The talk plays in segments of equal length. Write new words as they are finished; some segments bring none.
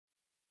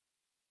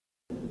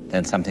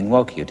Then something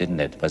woke you,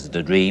 didn't it? Was it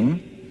a dream?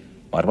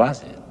 What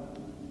was it?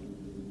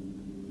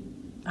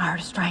 I heard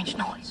a strange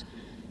noise.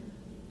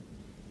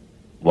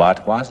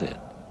 What was it?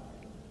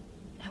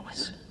 It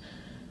was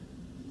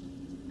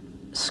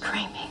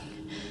screaming.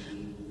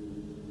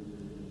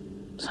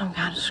 Some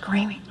kind of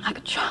screaming, like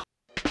a child.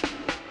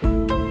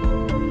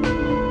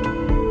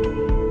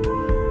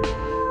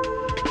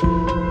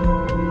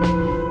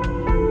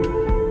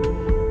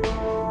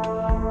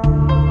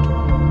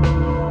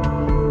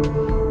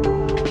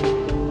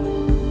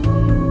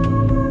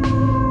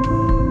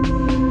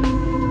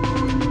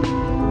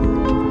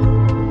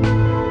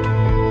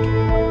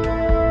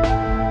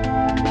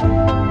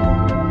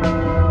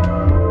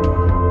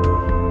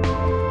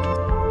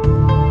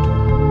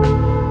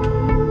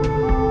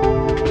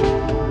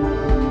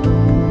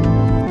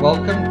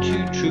 Welcome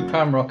to True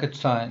Crime Rocket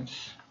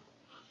Science.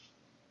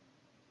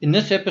 In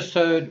this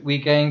episode,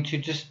 we're going to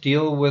just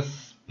deal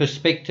with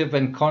perspective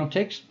and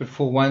context, but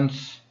for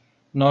once,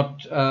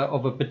 not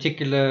of a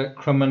particular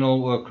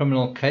criminal or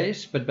criminal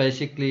case, but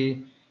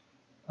basically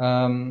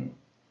the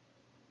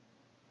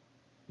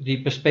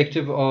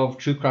perspective of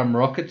True Crime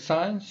Rocket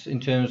Science in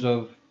terms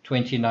of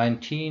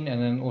 2019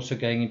 and then also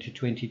going into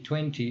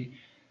 2020,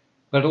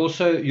 but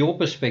also your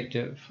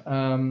perspective.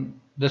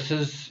 This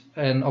is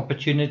an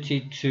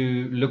opportunity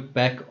to look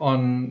back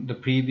on the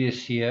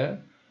previous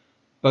year,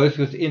 both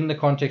within the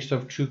context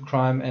of true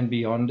crime and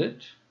beyond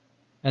it,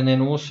 and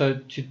then also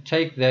to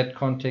take that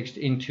context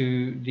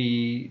into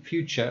the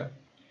future.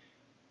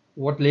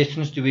 What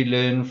lessons do we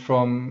learn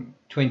from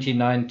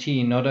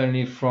 2019, not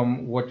only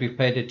from what we've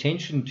paid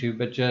attention to,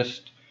 but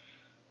just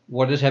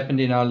what has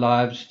happened in our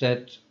lives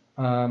that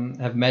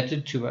have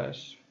mattered to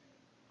us?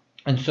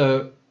 And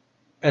so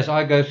as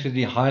I go through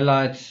the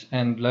highlights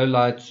and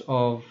lowlights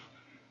of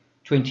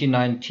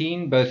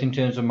 2019, both in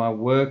terms of my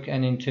work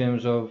and in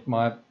terms of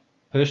my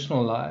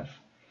personal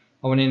life,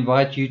 I want to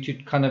invite you to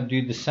kind of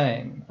do the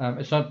same.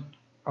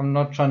 I'm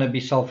not trying to be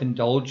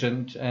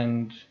self-indulgent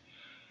and,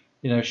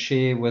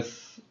 share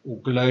with or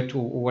gloat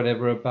or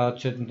whatever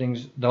about certain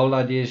things. The whole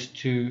idea is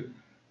to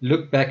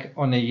look back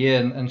on a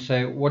year and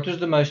say, what is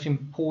the most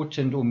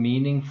important or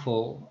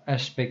meaningful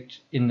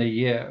aspect in the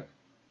year?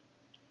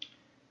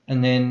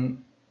 And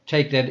then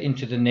take that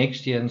into the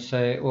next year and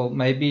say, well,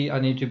 maybe I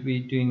need to be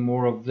doing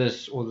more of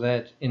this or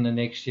that in the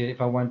next year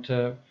if I want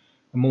a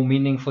more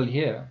meaningful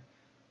year.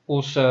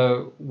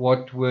 Also,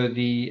 what were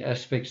the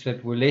aspects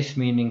that were less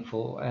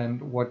meaningful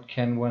and what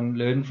can one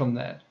learn from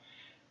that?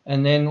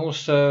 And then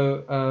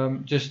also,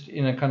 just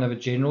in a kind of a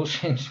general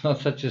sense, not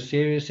such a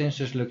serious sense,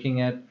 just looking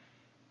at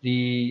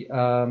the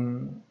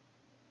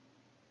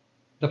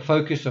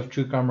focus of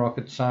True Crime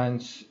Rocket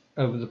Science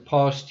over the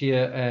past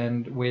year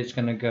and where it's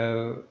going to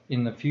go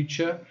in the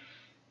future.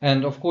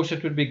 And of course,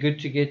 it would be good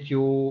to get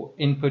your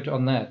input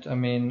on that. I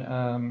mean,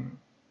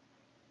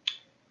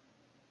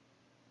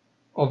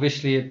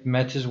 obviously, it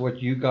matters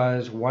what you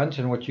guys want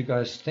and what you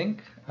guys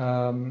think.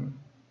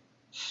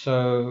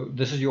 So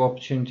this is your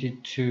opportunity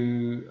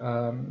to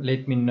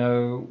let me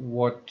know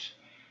what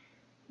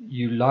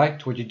you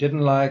liked, what you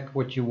didn't like,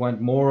 what you want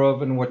more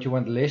of, and what you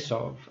want less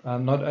of.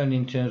 Not only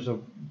in terms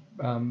of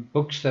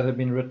books that have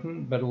been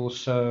written, but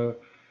also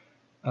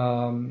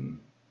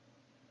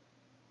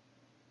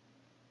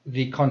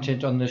the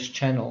content on this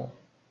channel.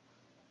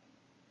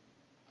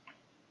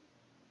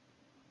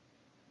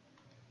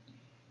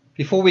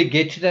 Before we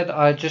get to that,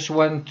 I just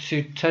want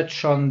to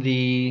touch on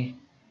the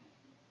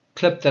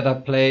clip that I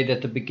played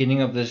at the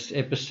beginning of this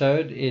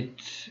episode.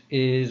 It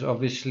is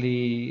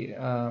obviously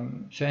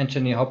Sir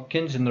Anthony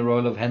Hopkins in the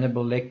role of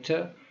Hannibal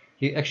Lecter.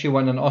 He actually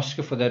won an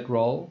Oscar for that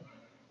role.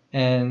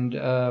 And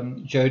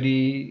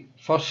Jodie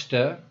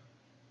Foster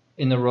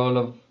in the role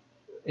of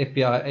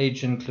FBI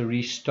agent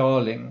Clarice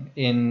Starling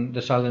in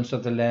The Silence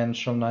of the Lambs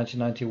from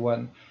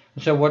 1991.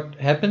 And so what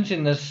happens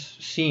in this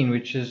scene,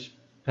 which is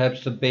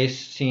perhaps the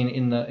best scene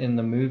in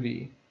the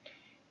movie,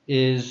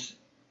 is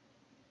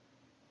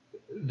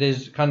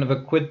there's kind of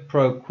a quid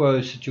pro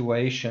quo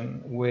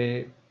situation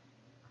where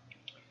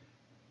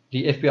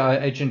the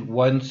FBI agent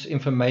wants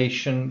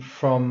information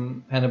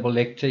from Hannibal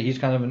Lecter. He's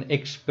kind of an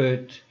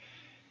expert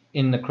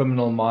in the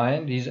criminal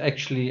mind. He's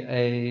actually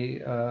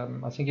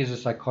I think he's a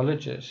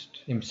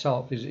psychologist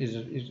himself.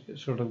 He's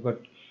sort of got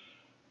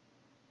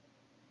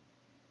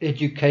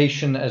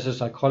education as a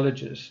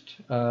psychologist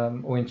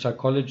or in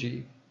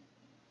psychology.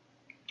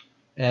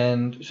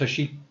 And so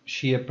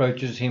she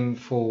approaches him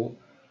for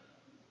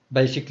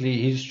basically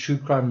his true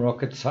crime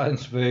rocket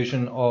science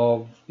version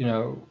of,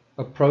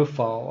 a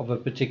profile of a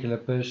particular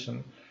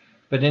person.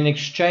 But in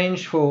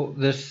exchange for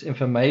this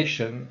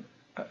information,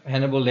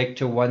 Hannibal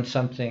Lecter wants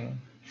something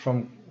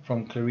from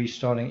Clarice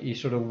Starling. He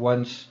sort of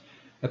wants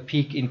a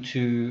peek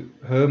into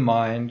her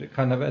mind,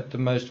 kind of at the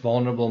most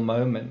vulnerable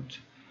moment.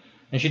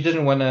 And she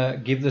doesn't want to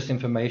give this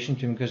information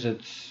to him because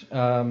it's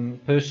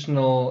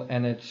personal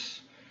and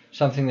it's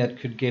something that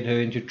could get her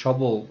into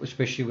trouble,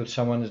 especially with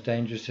someone as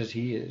dangerous as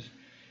he is.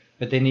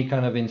 But then he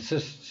kind of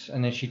insists,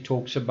 and then she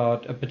talks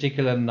about a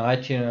particular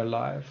night in her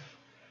life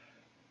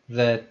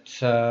that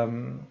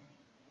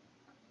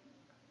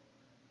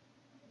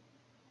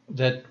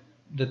that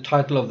the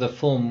title of the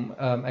film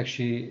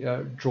actually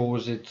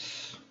draws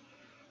its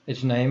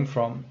name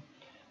from.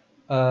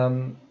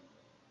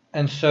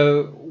 And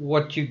so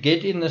what you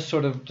get in this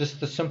sort of just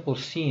the simple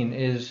scene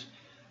is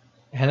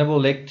Hannibal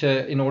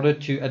Lecter, in order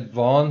to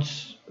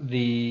advance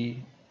the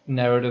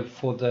narrative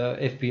for the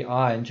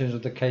FBI in terms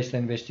of the case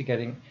they're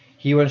investigating,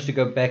 he wants to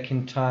go back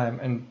in time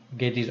and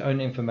get his own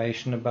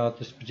information about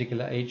this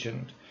particular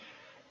agent.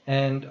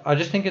 And I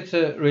just think it's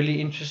a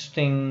really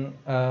interesting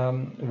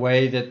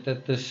way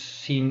that this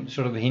scene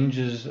sort of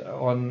hinges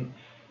on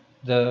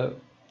the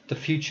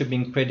future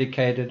being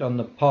predicated on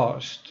the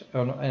past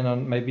and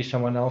on maybe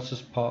someone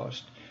else's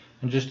past,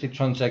 and just the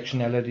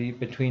transactionality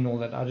between all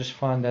that. I just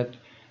find that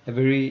a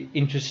very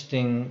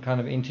interesting kind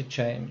of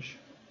interchange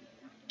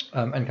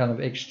and kind of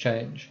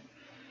exchange.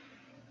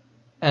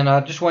 And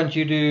I just want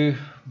you to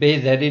bear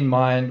that in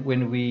mind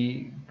when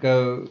we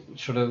go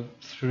sort of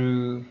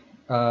through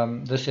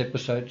this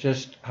episode,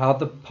 just how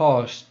the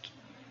past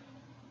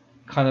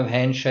kind of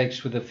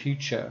handshakes with the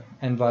future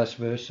and vice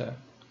versa.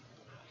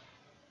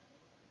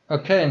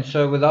 Okay, and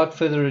so without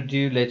further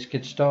ado, let's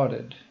get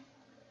started.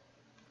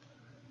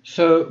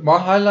 So my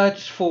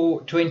highlights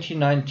for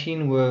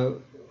 2019 were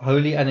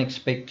wholly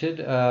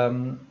unexpected.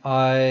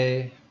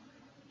 I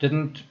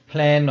didn't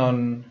plan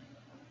on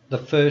the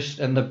first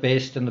and the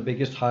best and the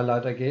biggest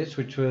highlight, I guess,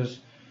 which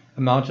was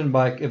a mountain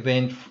bike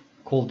event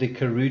called the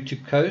Karoo to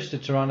Coast.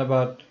 It's around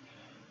about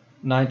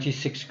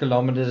 96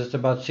 kilometers. It's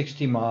about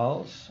 60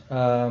 miles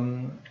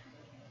from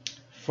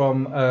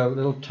a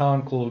little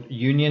town called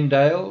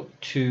Uniondale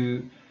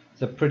to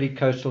the pretty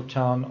coastal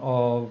town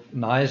of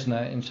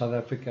Knysna in South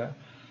Africa.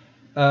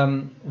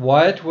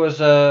 Why it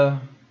was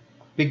a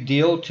big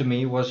deal to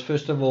me was,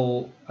 first of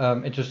all,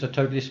 it was a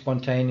totally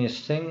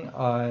spontaneous thing.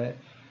 I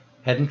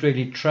hadn't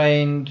really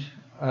trained.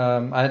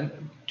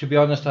 To be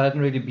honest, I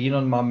hadn't really been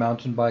on my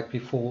mountain bike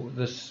before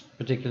this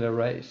particular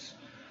race.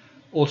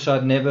 Also,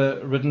 I'd never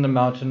ridden a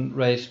mountain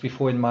race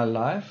before in my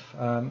life,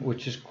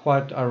 which is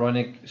quite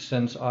ironic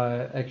since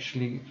I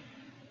actually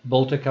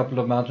built a couple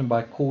of mountain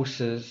bike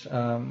courses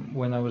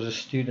when I was a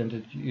student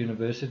at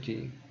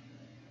university.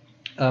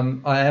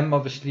 I am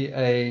obviously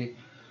a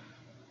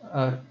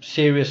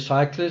serious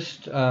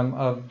cyclist.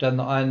 I've done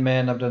the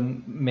Ironman, I've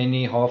done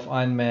many half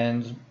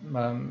Ironmans,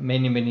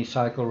 many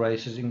cycle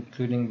races,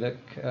 including the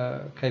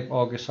Cape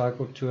Argus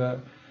Cycle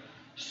Tour.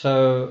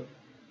 So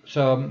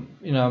I'm,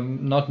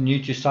 I'm not new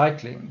to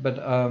cycling, but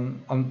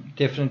I'm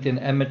definitely an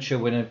amateur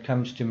when it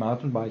comes to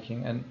mountain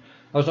biking. And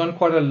I was on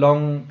quite a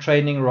long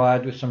training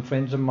ride with some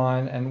friends of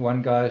mine, and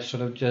one guy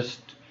sort of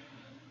just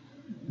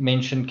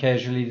mentioned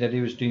casually that he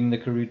was doing the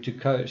Karoo to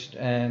Coast.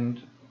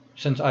 And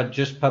since I'd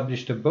just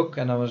published a book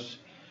and I was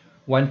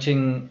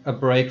wanting a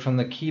break from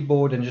the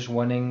keyboard and just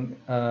wanting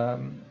a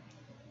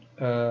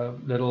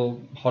little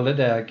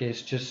holiday, I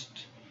guess,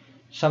 just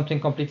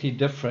something completely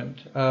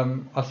different,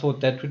 I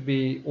thought that would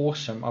be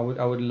awesome. I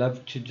would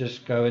love to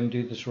just go and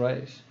do this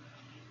race.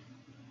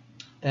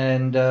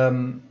 And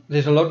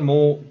there's a lot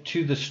more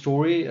to the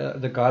story.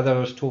 The guy that I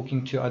was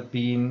talking to,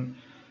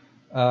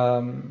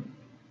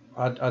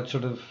 I'd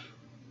sort of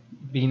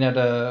been at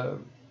a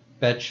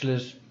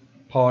bachelor's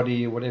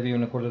party, or whatever you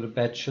want to call it, a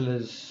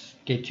bachelor's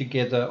get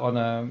together on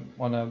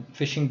a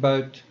fishing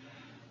boat,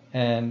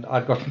 and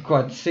I'd gotten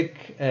quite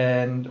sick,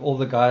 and all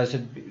the guys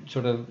had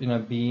sort of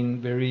been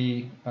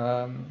very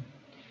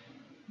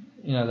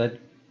they'd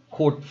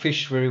caught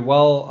fish very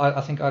well.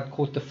 I think I'd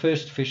caught the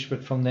first fish,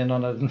 but from then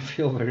on I didn't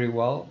feel very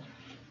well.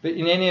 But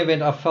in any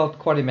event, I felt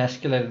quite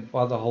emasculated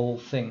by the whole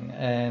thing,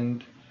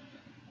 and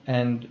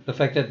the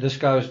fact that this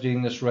guy was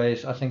doing this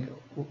race, I think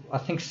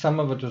some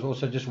of it was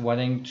also just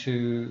wanting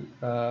to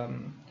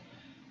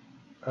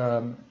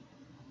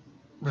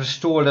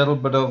restore a little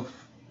bit of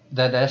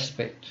that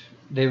aspect.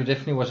 There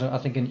definitely wasn't, I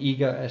think, an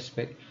ego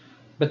aspect,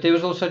 but there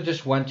was also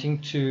just wanting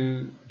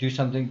to do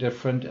something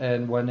different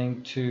and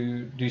wanting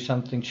to do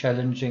something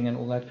challenging and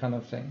all that kind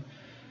of thing.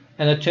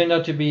 And it turned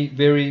out to be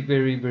very,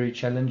 very, very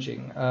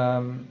challenging.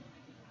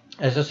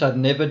 As I said, I'd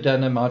never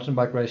done a mountain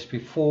bike race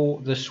before.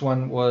 This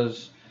one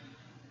was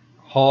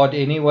hard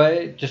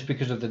anyway, just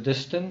because of the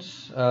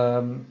distance,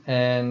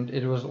 and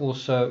it was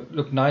also,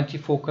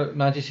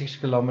 96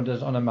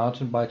 kilometers on a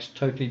mountain bike is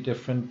totally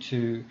different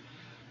to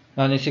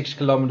 96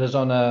 kilometers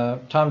on a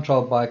time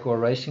trial bike or a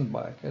racing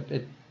bike.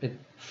 It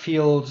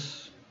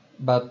feels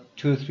about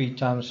 2 or 3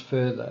 times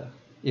further,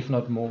 if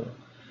not more.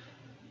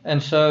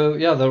 And so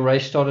the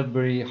race started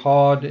very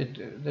hard.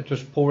 It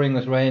was pouring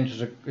with rain.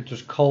 It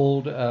was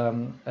cold.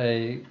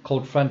 A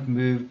cold front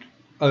moved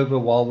over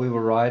while we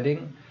were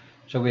riding,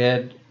 so we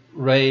had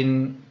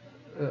rain.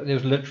 There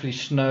was literally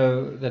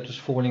snow that was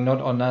falling,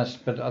 not on us,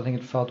 but I think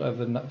it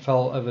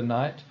fell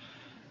overnight.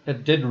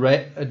 It did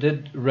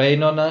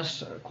rain on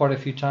us quite a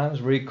few times,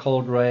 very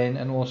cold rain,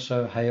 and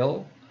also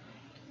hail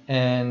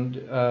and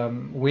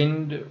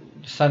wind.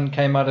 The sun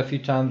came out a few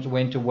times,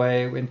 went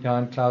away, went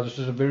behind clouds. It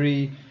was a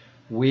very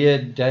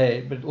weird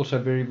day, but also a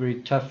very,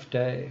 very tough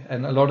day,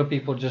 and a lot of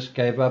people just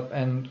gave up.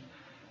 And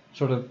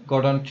sort of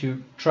got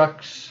onto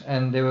trucks,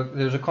 and there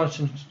was a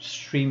constant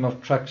stream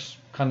of trucks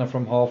kind of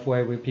from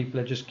halfway where people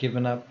had just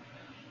given up.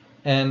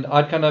 And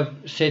I'd kind of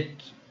set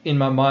in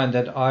my mind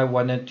that I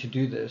wanted to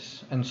do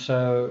this, and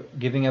so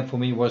giving up for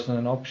me wasn't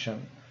an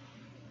option.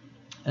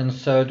 And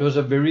so it was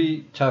a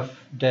very tough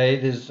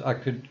day. I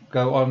could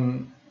go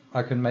on,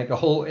 I could make a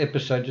whole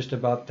episode just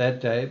about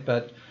that day,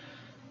 but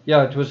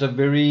yeah, it was a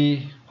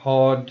very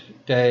hard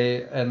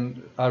day,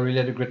 and I really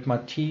had to grit my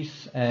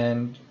teeth.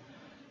 And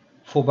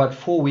for about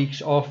 4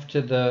 weeks after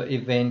the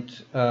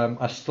event,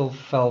 I still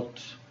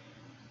felt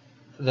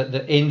that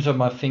the ends of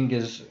my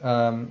fingers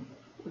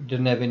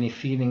didn't have any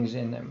feelings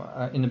in them.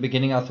 In the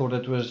beginning, I thought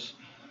it was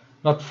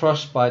not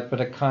frostbite,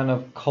 but a kind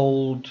of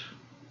cold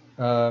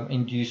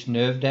induced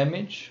nerve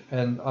damage,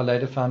 and I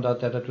later found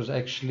out that it was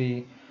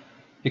actually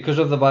because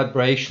of the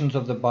vibrations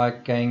of the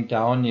bike going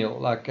downhill,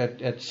 like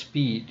at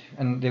speed.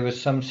 And there were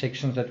some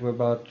sections that were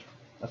about,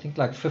 I think,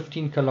 like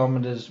 15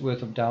 kilometers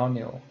worth of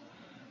downhill.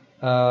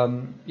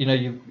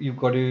 You've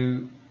got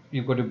to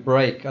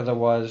brake,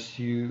 otherwise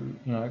you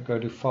go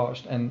too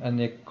fast. And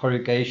there are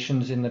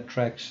corrugations in the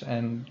tracks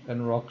and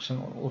rocks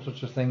and all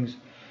sorts of things.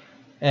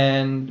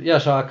 And yeah,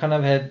 so I kind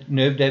of had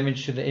nerve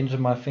damage to the ends of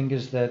my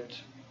fingers that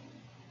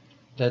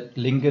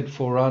lingered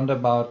for around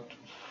about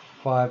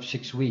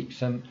 5-6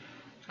 weeks. And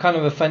kind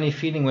of a funny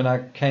feeling when I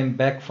came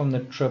back from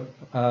the trip,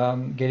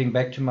 getting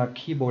back to my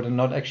keyboard and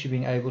not actually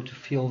being able to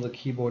feel the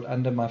keyboard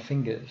under my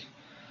fingers.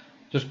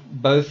 Just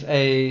both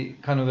a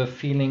kind of a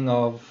feeling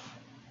of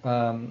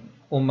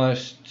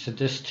almost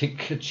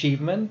sadistic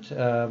achievement,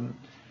 or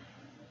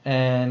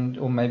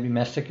maybe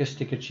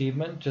masochistic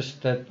achievement.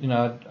 Just that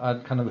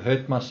I'd kind of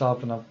hurt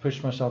myself and I've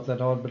pushed myself that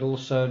hard, but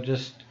also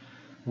just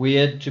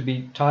weird to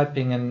be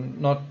typing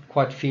and not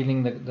quite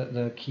feeling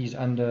the keys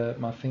under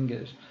my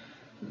fingers.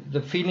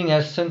 The feeling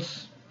has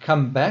since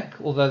come back,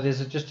 although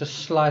there's just a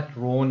slight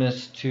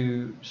rawness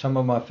to some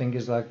of my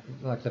fingers, like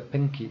the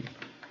pinky.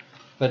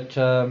 But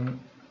I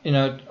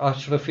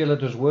sort of feel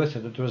it was worth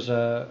it. It was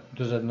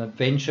an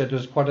adventure. It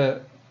was quite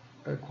a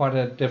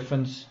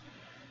difference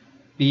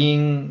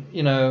being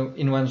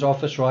in one's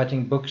office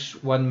writing books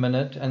 1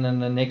 minute, and then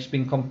the next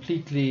being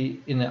completely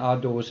in the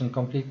outdoors and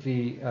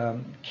completely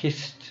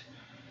kissed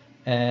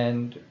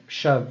and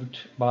shoved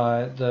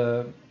by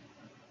the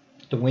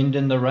wind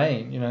and the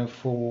rain,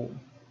 for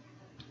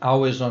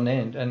hours on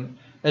end. And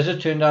as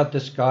it turned out,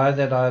 this guy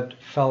that I'd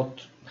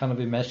felt kind of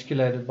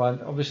emasculated by,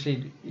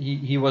 obviously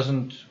he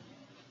wasn't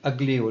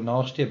ugly or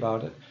nasty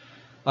about it.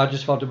 I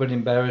just felt a bit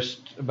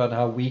embarrassed about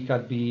how weak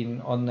I'd been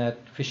on that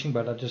fishing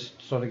boat. I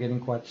just started getting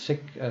quite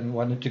sick and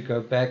wanted to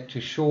go back to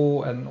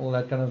shore and all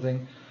that kind of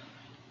thing.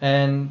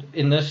 And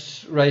in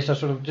this race, I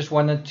sort of just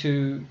wanted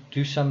to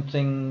do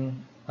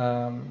something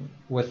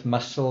with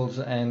muscles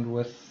and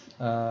with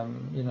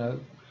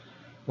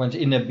one's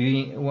inner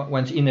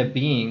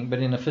being, but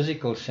in a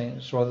physical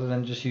sense, rather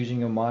than just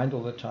using your mind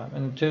all the time.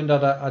 And it turned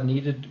out I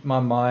needed my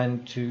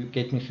mind to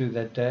get me through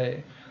that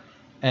day.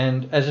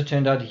 And as it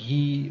turned out,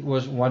 he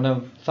was one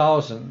of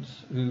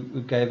thousands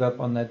who gave up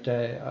on that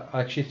day.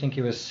 I actually think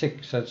he was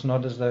sick, so it's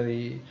not as though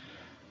he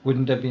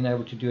wouldn't have been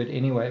able to do it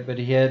anyway. But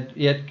he had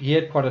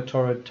quite a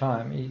torrid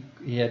time.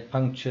 He had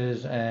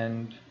punctures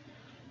and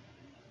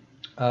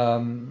I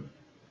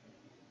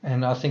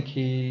think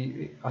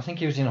he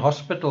was in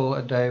hospital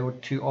a day or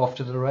two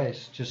after the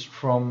race, just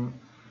from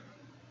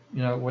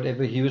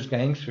whatever he was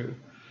going through.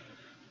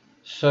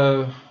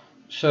 So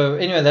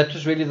anyway, that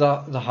was really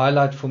the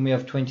highlight for me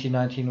of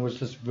 2019, was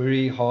this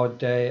very hard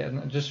day,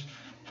 and I just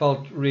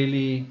felt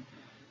really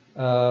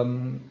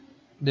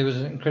there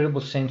was an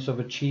incredible sense of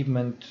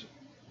achievement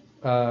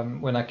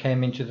when I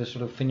came into the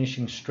sort of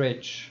finishing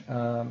stretch,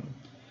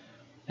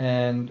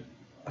 and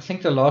I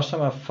think the last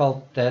time I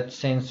felt that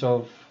sense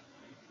of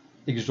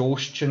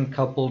exhaustion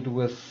coupled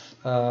with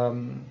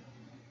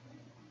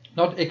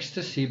not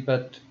ecstasy,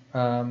 but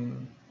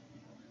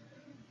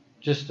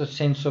just a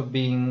sense of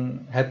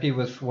being happy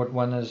with what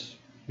one has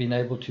been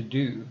able to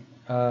do,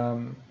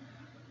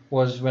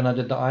 was when I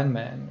did the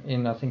Ironman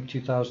in, I think,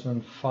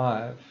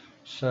 2005.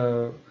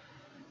 So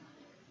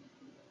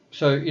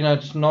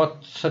it's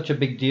not such a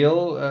big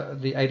deal,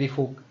 the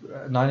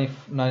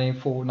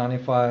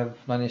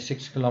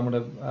 96 kilometer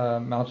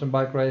mountain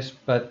bike race,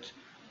 but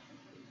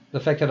the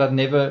fact that I'd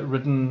never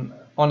ridden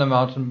on a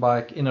mountain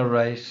bike in a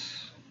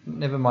race,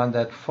 never mind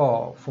that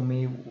far, for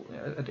me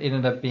it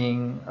ended up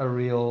being a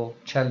real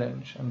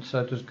challenge. And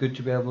so it was good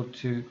to be able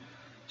to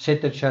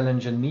set the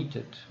challenge and meet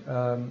it,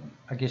 I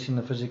guess, in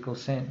the physical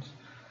sense.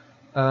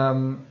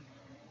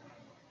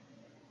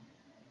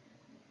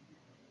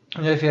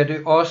 If you had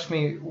to ask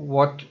me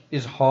what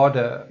is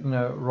harder,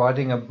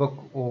 riding a book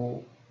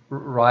or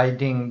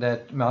riding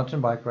that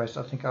mountain bike race,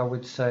 I think I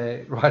would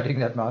say riding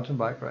that mountain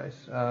bike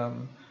race.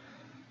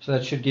 So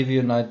that should give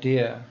you an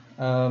idea.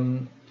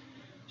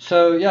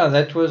 So yeah,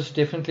 that was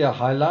definitely a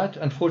highlight.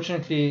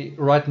 Unfortunately,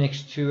 right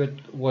next to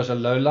it was a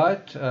low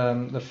light.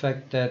 The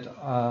fact that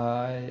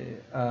I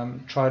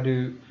try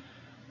to,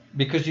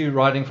 because you're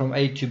riding from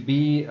A to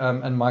B,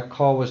 and my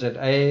car was at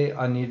A,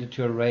 I needed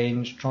to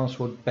arrange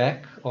transport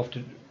back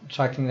after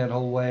cycling that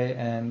whole way,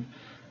 and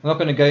I'm not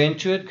going to go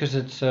into it because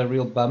it's a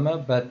real bummer,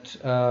 but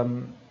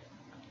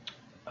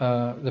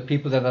the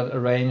people that I'd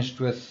arranged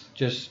with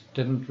just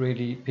didn't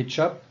really pitch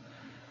up.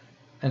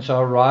 And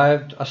so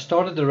I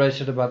started the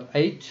race at about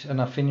 8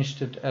 and I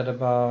finished it at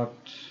about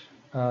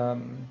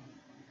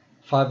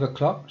 5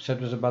 o'clock. So it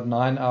was about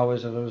 9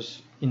 hours that I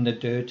was in the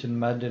dirt and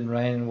mud and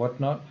rain and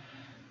whatnot.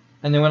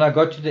 And then when I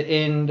got to the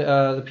end,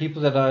 the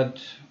people that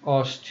I'd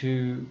asked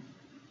to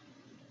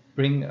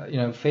bring,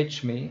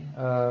 fetch me,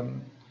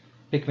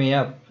 pick me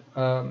up,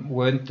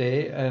 weren't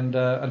there. And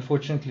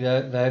unfortunately,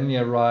 they only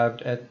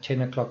arrived at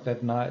 10 o'clock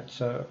that night.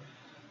 So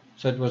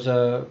it was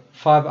a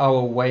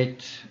 5-hour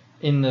wait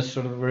in this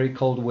sort of very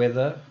cold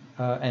weather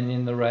and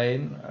in the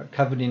rain,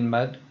 covered in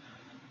mud.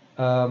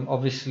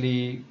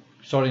 Obviously,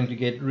 starting to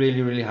get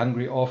really, really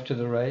hungry after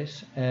the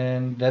race,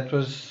 and that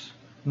was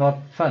not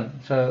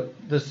fun. So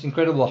this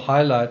incredible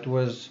highlight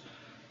was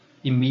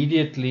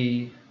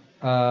immediately,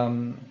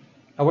 I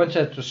won't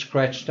say it was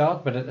scratched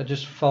out, but it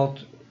just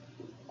felt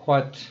it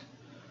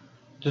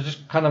was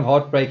just kind of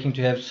heartbreaking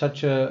to have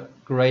such a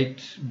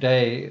great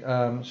day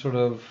sort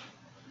of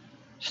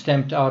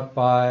stamped out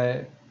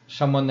by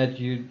someone that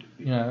you'd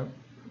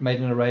made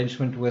an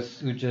arrangement with,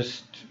 who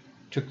just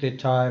took their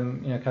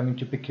time coming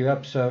to pick you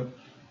up. So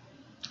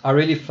I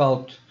really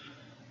felt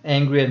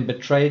angry and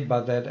betrayed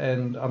by that,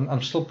 and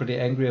I'm still pretty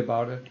angry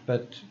about it,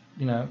 but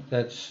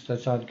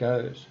that's how it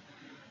goes.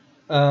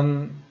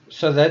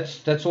 So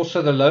that's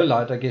also the low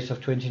light, I guess, of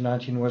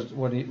 2019 was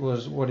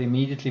what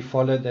immediately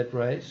followed that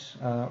race,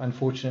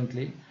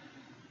 unfortunately.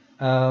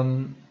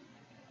 And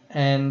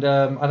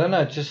I don't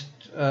know, it just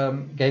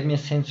gave me a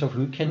sense of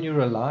who can you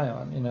rely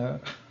on,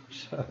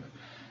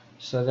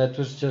 so that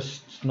was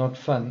just not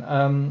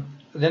fun.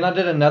 Then I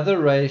did another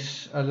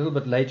race a little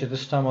bit later,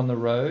 this time on the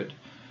road.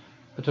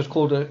 It was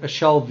called a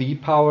Shell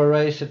V-Power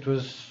race. It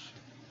was,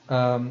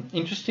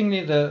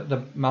 interestingly,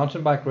 the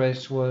mountain bike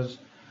race was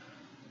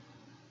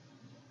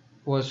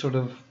sort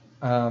of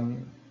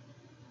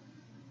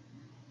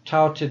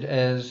touted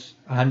as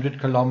 100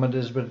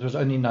 kilometers, but it was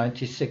only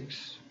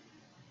 96.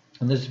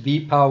 And this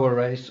V-Power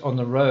race on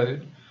the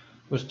road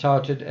was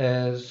touted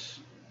as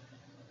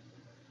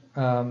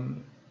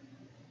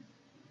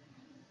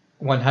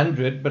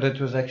 100, but it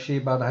was actually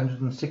about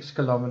 106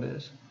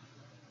 kilometers.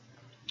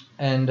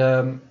 And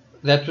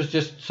that was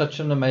just such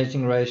an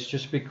amazing race,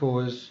 just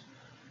because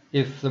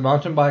if the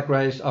mountain bike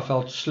race I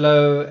felt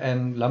slow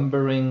and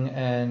lumbering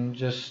and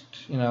just,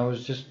 I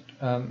was just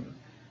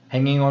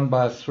hanging on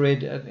by a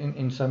thread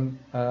in some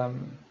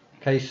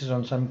cases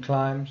on some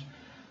climbs.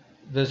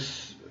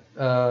 This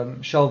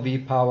Shell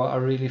V-Power, I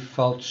really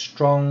felt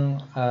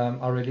strong.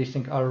 I really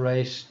think I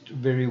raced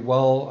very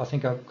well. I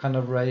think I kind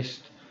of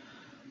raced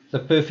the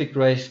perfect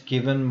race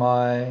given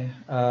my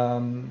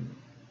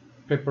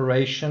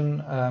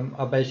preparation.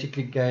 I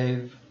basically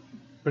gave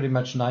pretty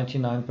much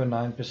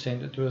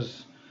 99.9%. It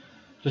was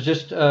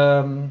just,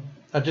 I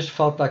just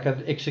felt like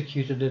I'd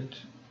executed it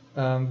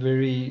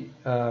very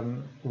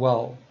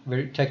well,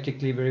 very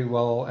tactically very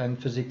well,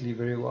 and physically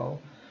very well.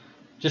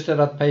 Just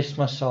that I paced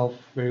myself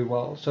very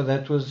well. So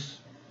that was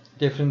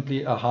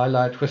definitely a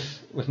highlight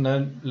with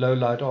no low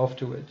light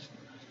afterwards.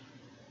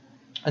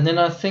 And then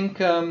I think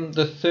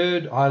the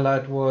third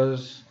highlight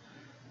was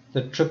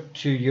the trip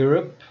to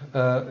Europe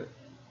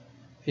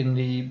in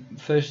the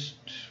first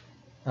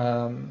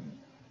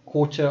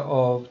quarter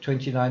of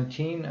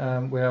 2019,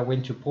 where I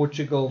went to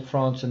Portugal,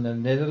 France, and the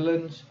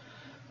Netherlands.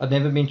 I'd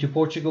never been to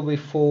Portugal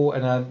before,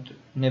 and I'd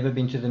never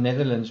been to the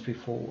Netherlands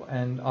before.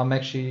 And I'm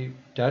actually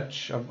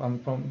Dutch. I'm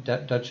from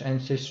Dutch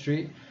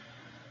ancestry.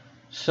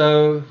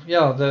 So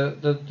yeah,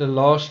 the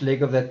last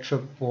leg of that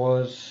trip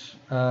was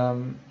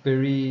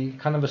very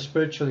kind of a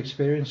spiritual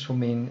experience for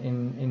me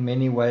in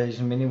many ways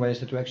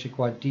that were actually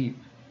quite deep.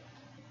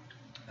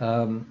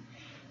 But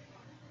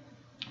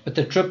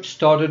the trip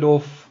started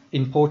off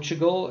in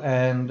Portugal,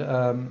 and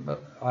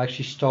I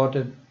actually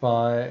started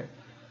by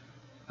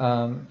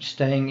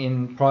staying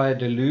in Praia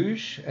de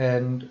Luz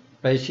and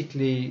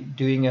basically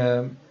doing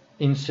a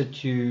in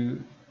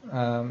situ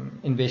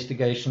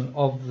investigation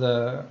of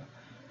the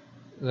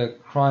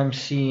crime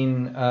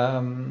scene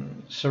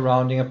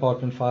surrounding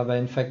apartment 5A.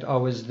 In fact, I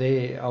was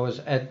there. I was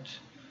at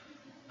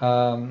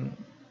the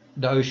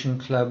Ocean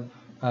Club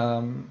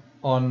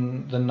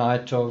on the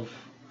night of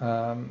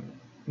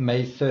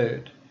May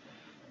 3rd.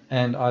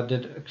 And I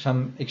did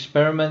some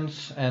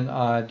experiments, and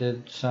I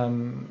did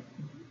some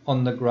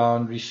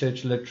on-the-ground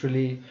research,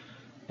 literally,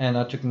 and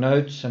I took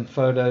notes and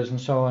photos and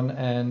so on.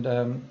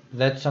 And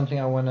that's something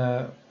I want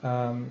to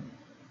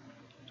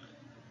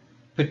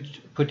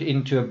put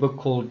into a book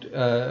called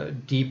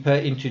Deeper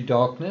into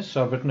Darkness.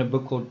 So I've written a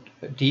book called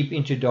Deep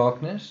into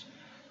Darkness,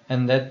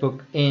 and that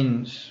book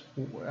ends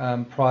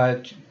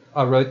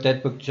I wrote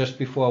that book just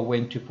before I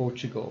went to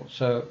Portugal.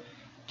 So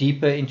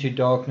Deeper into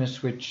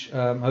Darkness, which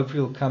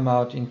hopefully will come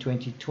out in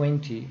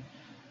 2020,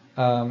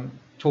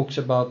 talks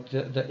about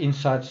the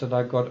insights that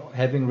I got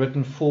having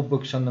written 4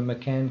 books on the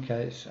McCann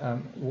case.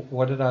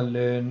 What did I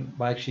learn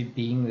by actually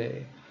being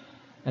there?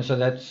 and so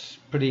that's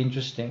pretty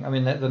interesting. I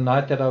mean, the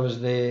night that I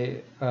was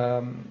there,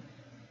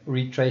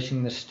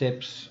 retracing the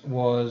steps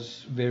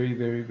was very,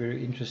 very,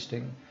 very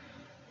interesting.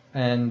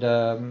 And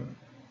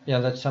yeah,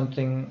 that's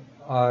something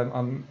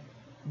I'm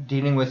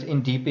dealing with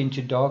in Deep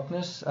Into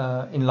Darkness.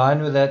 In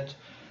line with that,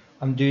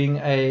 I'm doing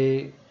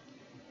a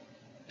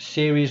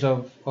series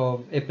of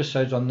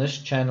episodes on this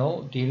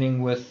channel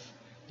dealing with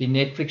the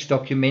Netflix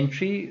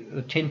documentary,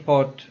 the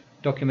 10-part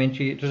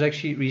documentary. It was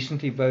actually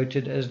recently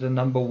voted as the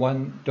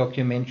 #1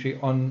 documentary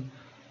on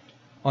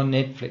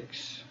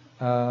Netflix.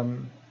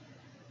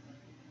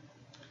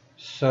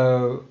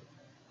 So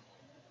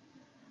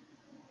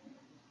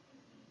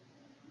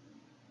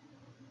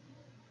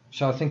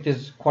I think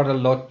there's quite a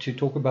lot to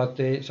talk about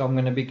there. So I'm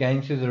going to be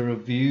going through the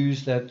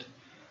reviews that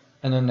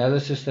an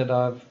analysis that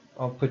I've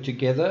put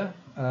together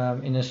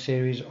in a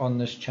series on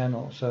this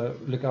channel. So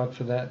look out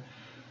for that.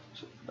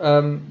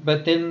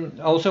 But then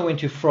I also went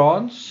to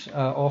France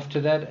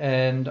after that,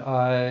 and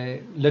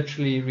I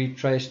literally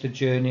retraced the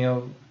journey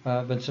of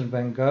Vincent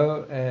van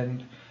Gogh.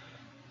 And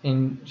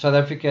in South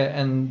Africa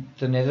and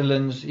the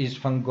Netherlands is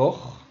Van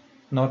Gogh,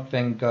 not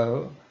Van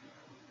Gogh.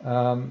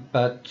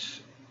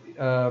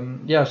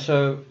 Yeah,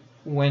 so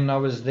when I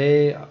was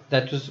there,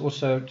 that was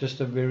also just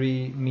a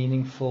very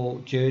meaningful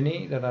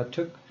journey that I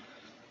took.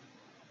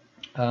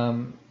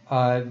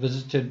 I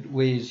visited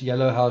where his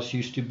yellow house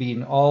used to be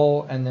in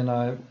Aal, and then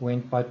I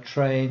went by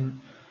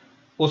train,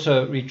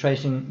 also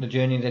retracing the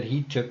journey that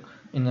he took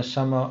in the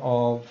summer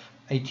of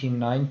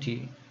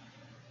 1890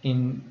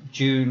 in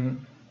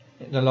June,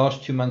 the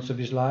last 2 months of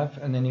his life,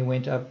 and then he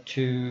went up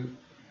to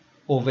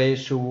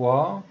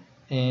Auvers-sur-Oise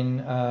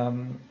in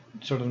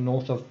sort of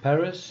north of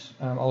Paris.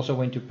 I also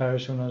went to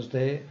Paris when I was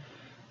there,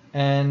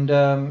 and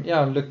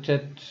yeah, I looked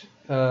at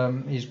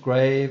his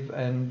grave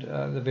and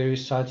the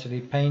various sites that he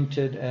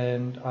painted,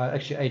 and I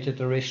actually ate at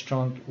the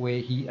restaurant where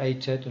he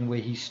ate it and where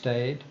he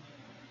stayed.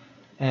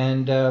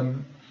 And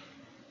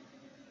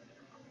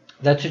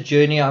that's a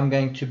journey I'm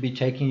going to be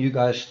taking you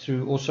guys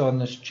through also on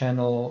this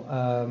channel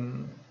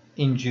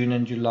in June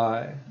and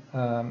July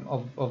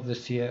of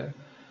this year,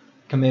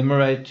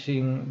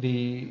 commemorating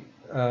the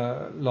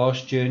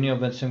last journey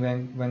of Vincent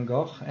van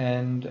Gogh,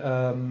 and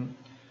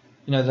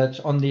you know, that's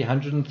on the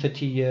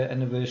 130-year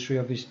anniversary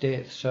of his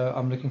death. So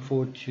I'm looking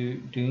forward to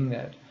doing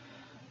that.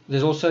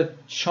 There's also a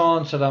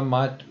chance that I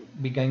might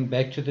be going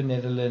back to the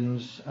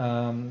Netherlands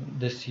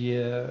this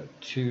year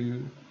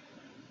to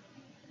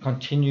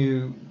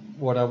continue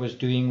what I was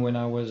doing when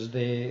I was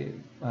there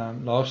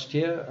last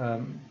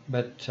year,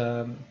 but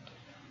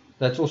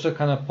that's also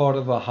kind of part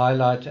of a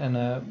highlight and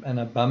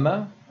a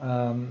bummer,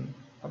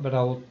 but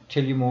I'll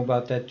tell you more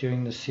about that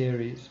during the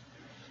series.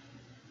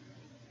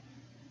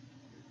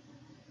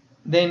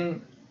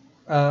 Then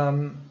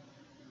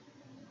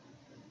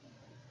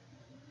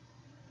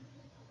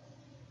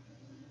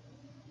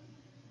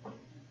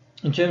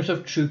in terms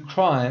of true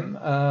crime,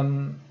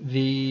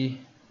 the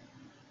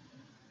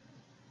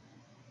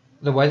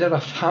way that I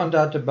found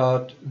out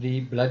about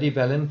the Bloody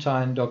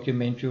Valentine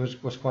documentary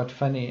was quite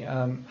funny.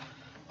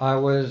 I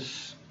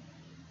was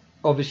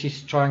obviously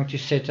trying to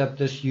set up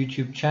this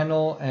YouTube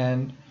channel,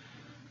 and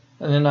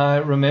then I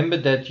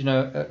remembered that, you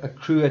know, a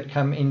crew had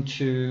come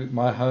into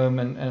my home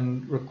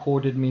and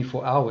recorded me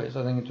for hours.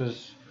 I think it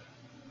was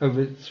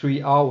over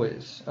 3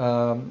 hours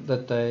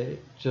that they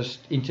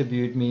just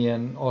interviewed me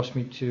and asked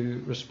me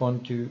to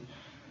respond to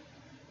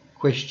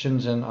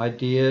questions and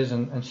ideas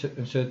and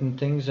certain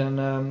things,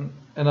 and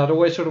I'd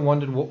always sort of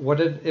wondered what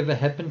had ever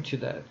happened to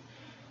that.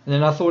 And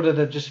then I thought it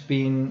had just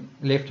been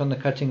left on the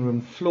cutting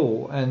room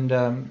floor, and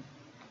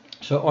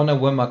so on a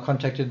whim I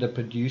contacted the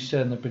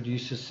producer, and the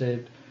producer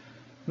said,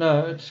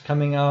 no, it's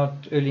coming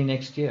out early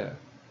next year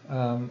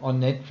on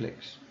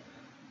Netflix.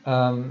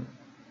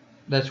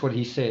 That's what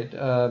he said.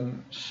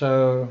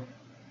 So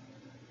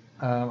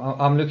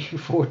I'm looking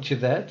forward to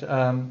that.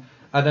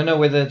 I don't know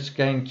whether it's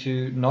going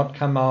to not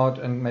come out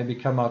and maybe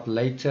come out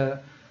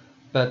later,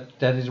 but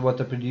that is what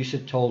the producer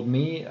told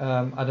me.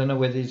 I don't know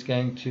whether he's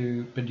going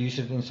to produce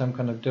it in some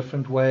kind of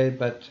different way,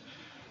 but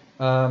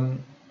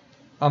I'm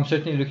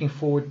certainly looking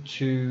forward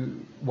to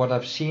what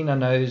I've seen. I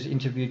know he's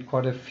interviewed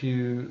quite a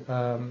few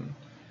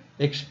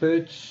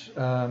experts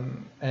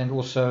and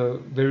also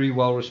very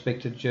well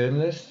respected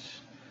journalists.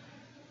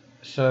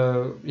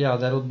 So yeah,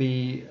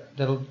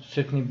 that'll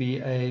certainly be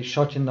a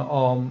shot in the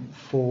arm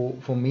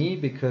for me,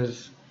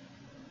 because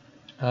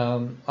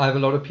I have a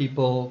lot of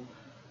people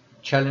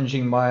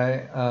challenging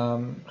my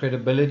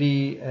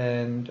credibility,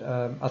 and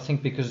I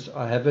think because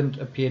I haven't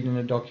appeared in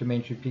a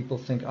documentary, people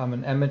think I'm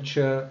an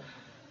amateur.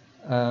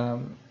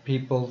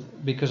 People,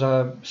 because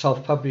I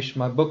self-published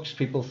my books,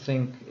 people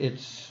think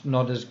it's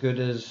not as good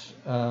as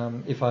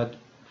if I'd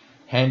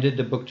handed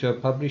the book to a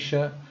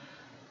publisher.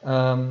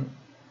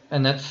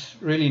 And that's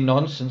really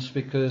nonsense,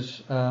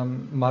 because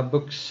my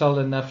books sell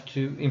enough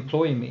to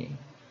employ me.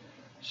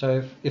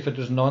 So if it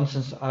was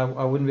nonsense,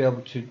 I wouldn't be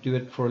able to do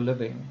it for a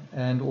living.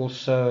 And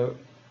also,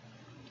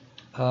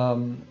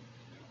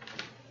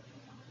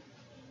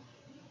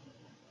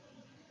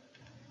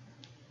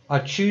 I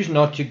choose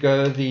not to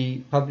go the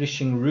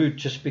publishing route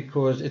just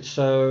because it's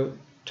so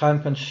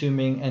time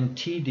consuming and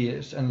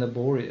tedious and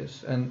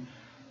laborious. And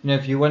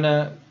if you want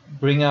to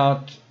bring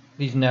out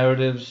these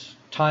narratives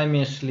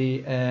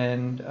timelessly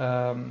and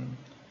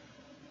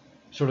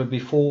sort of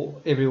before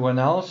everyone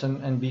else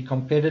and be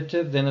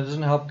competitive, then it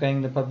doesn't help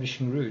going the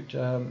publishing route.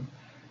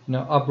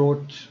 I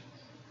brought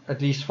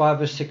at least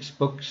 5 or 6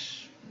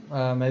 books,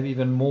 maybe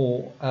even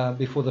more,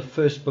 before the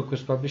first book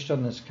was published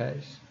on this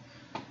case.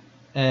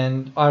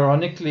 And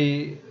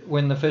ironically,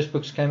 when the first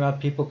books came out,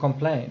 people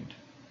complained.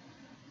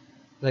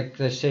 Like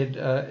they said,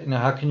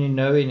 how can you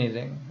know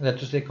anything?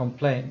 That was their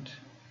complaint.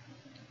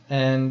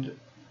 And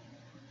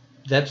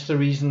that's the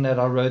reason that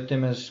I wrote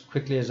them as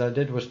quickly as I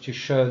did, was to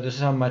show this is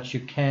how much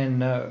you can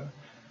know.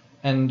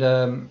 And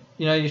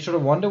you sort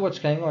of wonder what's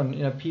going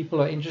on.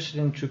 People are interested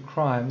in true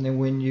crime, and then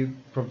when you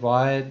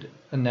provide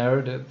a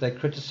narrative, they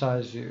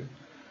criticize you.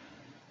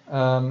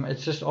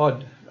 It's just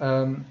odd.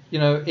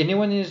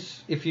 Anyone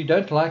is, if you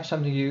don't like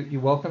something,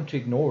 you're welcome to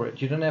ignore it.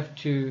 You don't have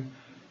to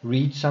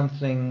read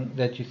something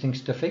that you think's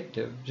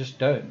defective. Just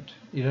don't.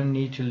 You don't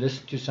need to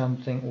listen to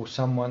something or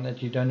someone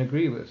that you don't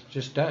agree with.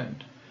 Just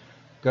don't.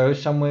 Go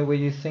somewhere where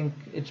you think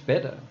it's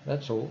better.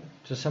 That's all.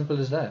 It's as simple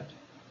as that.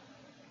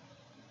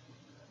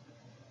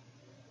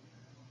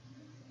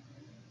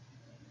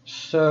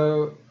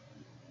 So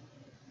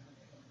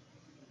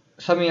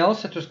something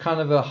else that was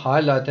kind of a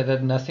highlight that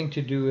had nothing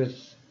to do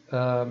with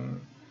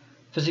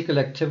physical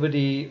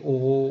activity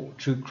or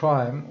true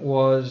crime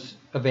was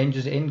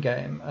Avengers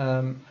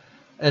Endgame.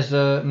 As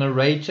a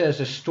narrator, as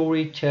a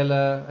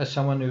storyteller, as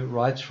someone who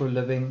writes for a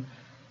living,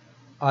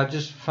 I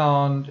just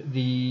found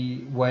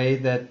the way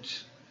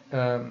that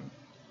Kevin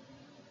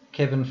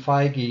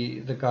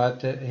Feige, the guy at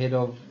the head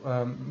of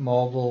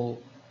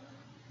Marvel,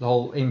 the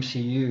whole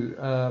MCU,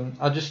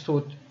 I just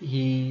thought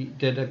he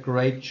did a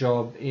great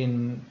job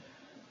in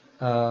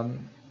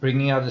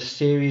bringing out a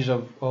series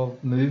of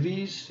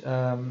movies,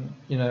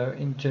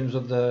 in terms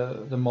of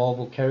the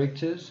Marvel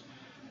characters,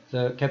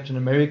 the Captain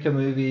America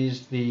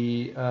movies,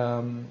 the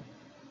Iron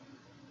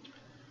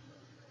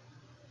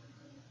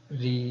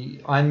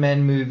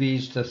Man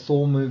movies, the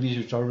Thor movies,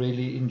 which I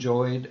really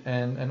enjoyed,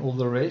 and all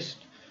the rest,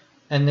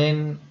 and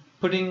then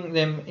putting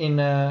them in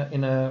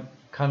a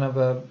kind of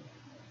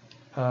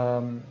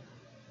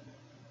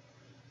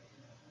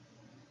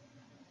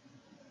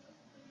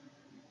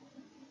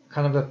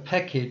a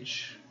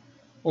package,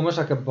 almost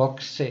like a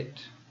box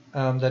set,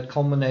 that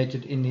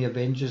culminated in the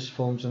Avengers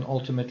films and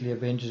ultimately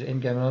Avengers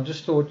Endgame. And I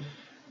just thought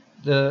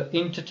the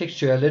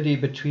intertextuality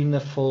between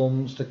the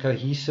films, the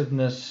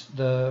cohesiveness,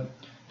 the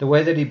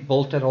way that he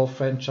built that whole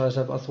franchise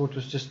up, I thought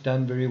was just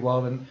done very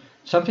well, and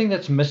something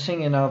that's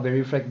missing in our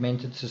very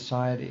fragmented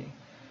society.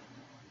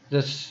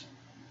 This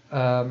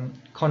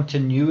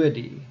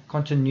continuity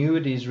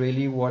is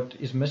really what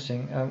is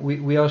missing.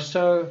 We are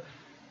so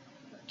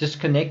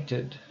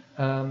disconnected,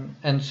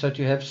 and so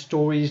to have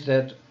stories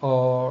that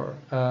are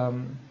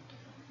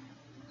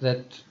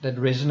that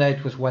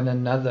resonate with one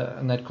another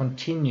and that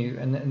continue,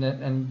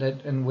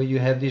 and where you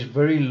have these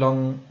very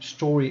long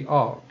story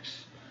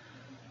arcs,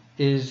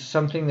 is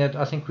something that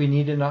I think we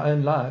need in our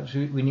own lives.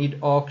 We need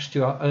arcs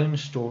to our own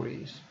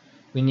stories.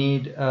 We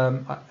need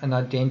an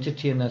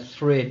identity and a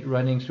thread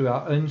running through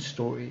our own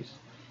stories.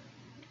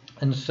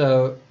 And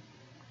so,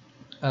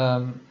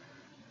 I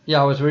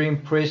was very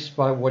impressed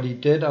by what he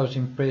did. I was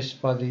impressed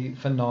by the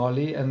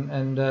finale,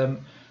 and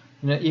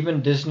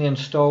even Disney and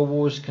Star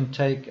Wars can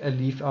take a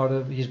leaf out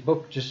of his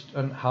book, just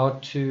on how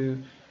to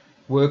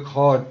work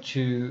hard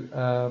to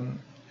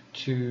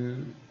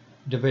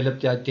develop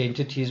the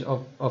identities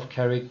of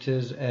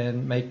characters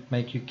and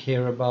make you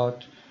care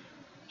about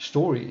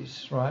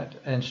stories, right,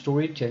 and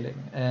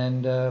storytelling,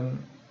 and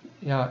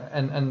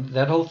and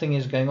that whole thing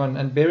is going on.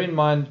 And bear in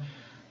mind,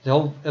 the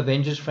whole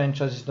Avengers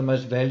franchise is the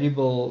most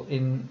valuable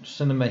in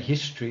cinema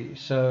history,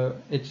 so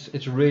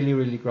it's really,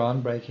 really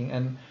groundbreaking,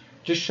 and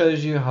just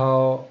shows you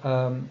how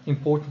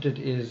important it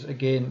is,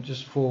 again,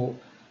 just for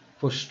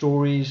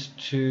stories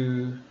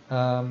to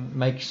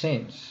make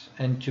sense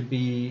and to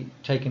be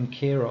taken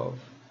care of.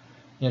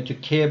 To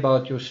care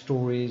about your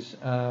stories,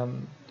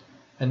 and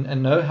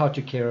know how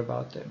to care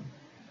about them.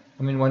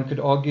 I mean, one could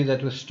argue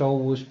that with Star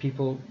Wars,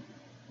 people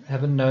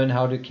haven't known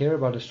how to care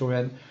about a story,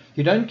 and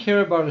you don't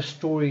care about a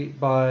story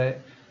by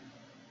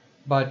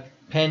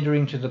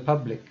pandering to the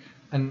public,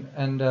 and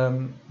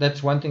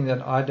that's one thing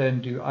that I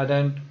don't do. I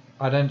don't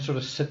sort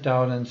of sit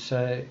down and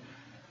say,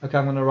 okay,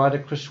 I'm going to write a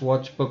Chris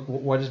Watts book.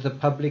 What does the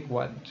public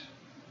want?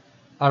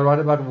 I write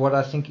about what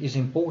I think is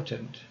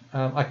important.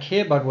 I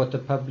care about what the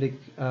public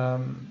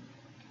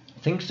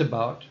thinks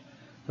about,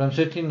 but I'm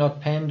certainly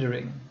not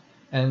pandering.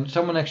 And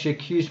someone actually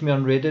accused me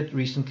on Reddit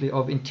recently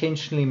of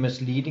intentionally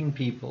misleading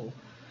people.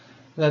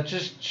 That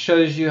just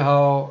shows you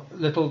how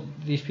little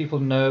these people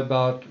know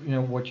about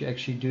what you're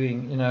actually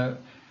doing.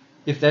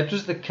 If that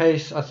was the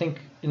case, I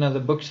think the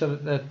books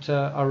that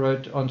I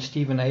wrote on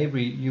Stephen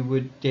Avery, you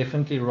would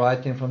definitely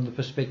write them from the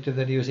perspective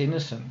that he was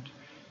innocent.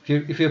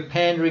 If you're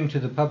pandering to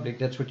the public,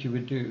 that's what you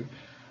would do.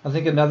 I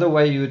think another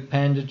way you would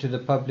pander to the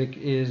public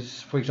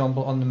is, for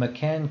example, on the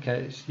McCann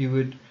case, you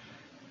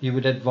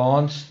would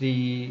advance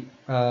the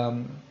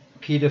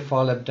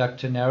paedophile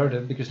abductor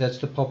narrative, because that's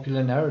the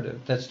popular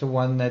narrative. That's the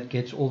one that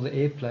gets all the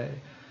airplay,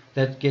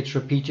 that gets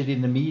repeated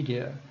in the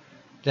media.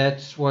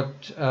 That's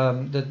what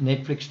the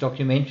Netflix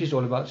documentary is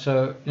all about.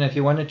 So, if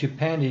you wanted to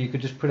pander, you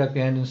could just put up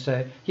your hand and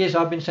say, yes,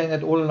 I've been saying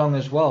that all along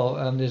as well.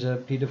 There's a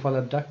paedophile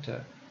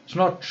abductor. It's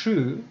not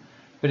true,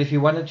 but if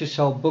you wanted to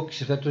sell books,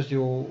 if that was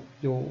your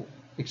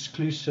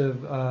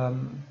exclusive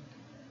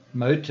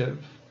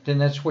motive, then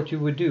that's what you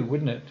would do,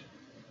 wouldn't it?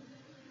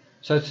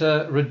 So it's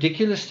a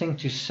ridiculous thing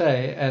to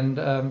say,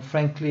 and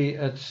frankly,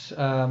 it's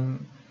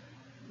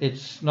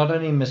not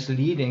only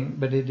misleading,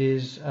 but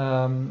it's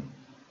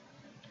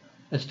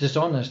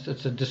dishonest.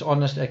 It's a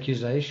dishonest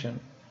accusation.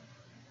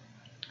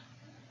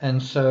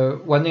 And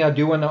so one thing I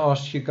do want to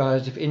ask you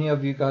guys, if any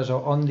of you guys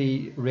are on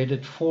the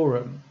Reddit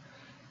forum,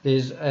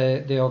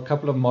 there are a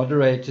couple of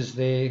moderators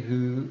there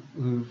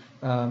who've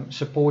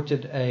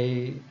supported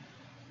a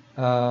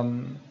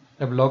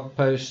blog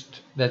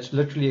post that's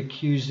literally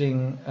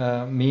accusing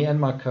me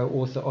and my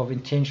co-author of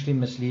intentionally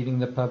misleading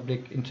the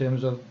public in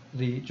terms of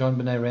the John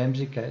Benet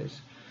Ramsey case.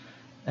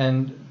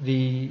 And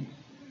the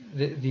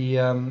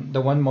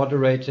one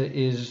moderator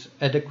is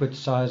Adequate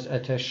Size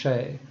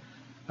Attaché.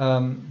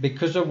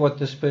 Because of what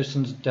this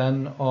person's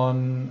done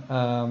on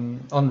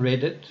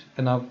Reddit,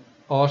 and I've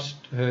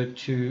asked her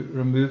to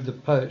remove the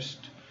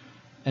post,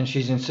 and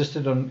she's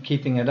insisted on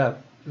keeping it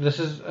up. This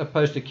is a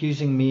post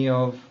accusing me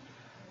of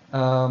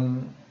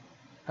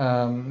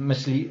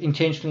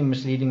intentionally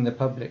misleading the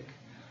public.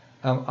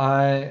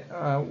 I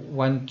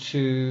want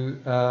to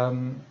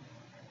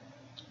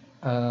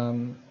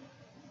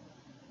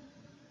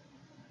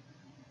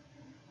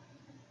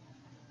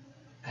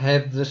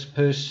have this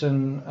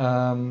person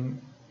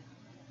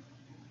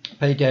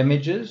pay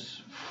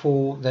damages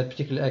for that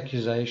particular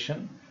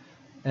accusation,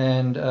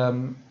 and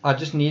I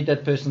just need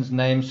that person's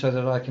name so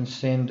that I can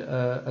send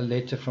a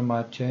letter from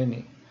my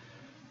attorney.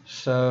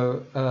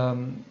 So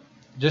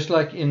just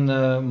like in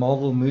the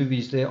Marvel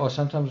movies, there are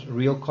sometimes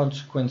real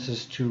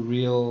consequences to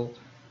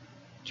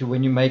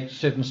when you make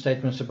certain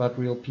statements about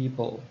real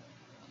people,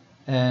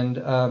 and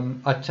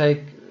I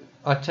take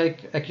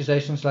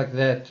accusations like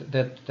that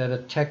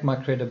attack my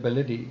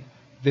credibility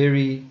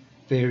very,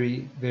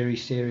 very, very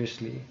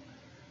seriously.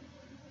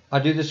 I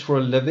do this for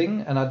a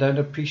living, and I don't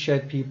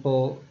appreciate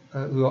people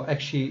who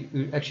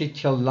actually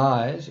tell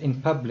lies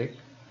in public,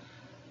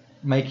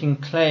 making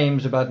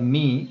claims about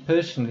me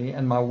personally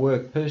and my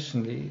work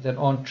personally that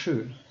aren't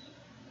true.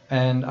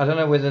 And I don't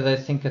know whether they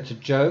think it's a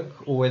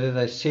joke, or whether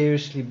they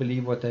seriously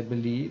believe what they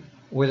believe,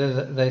 or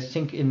whether they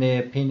think in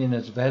their opinion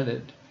it's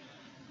valid,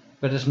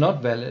 but it's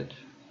not valid.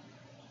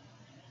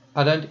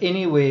 I don't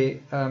anywhere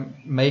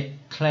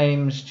make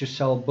claims to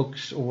sell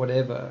books or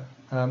whatever,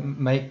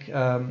 make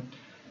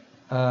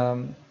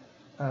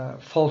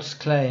false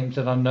claims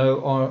that I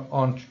know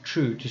aren't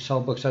true to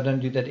sell books. I don't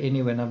do that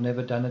anywhere, and I've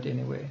never done it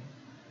anywhere.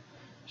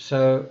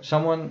 So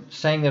someone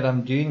saying that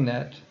I'm doing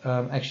that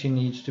actually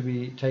needs to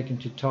be taken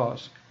to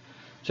task.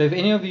 So if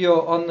any of you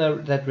are on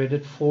that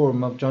Reddit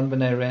forum of John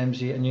Benet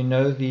Ramsey, and you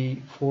know the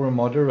forum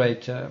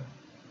moderator,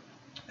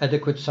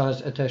 Adequate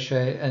Size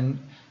Attaché, and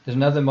there's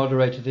another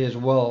moderator there as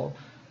well,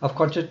 I've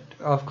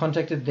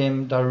contacted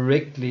them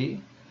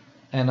directly,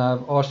 and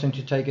I've asked them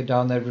to take it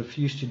down. They've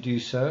refused to do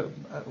so.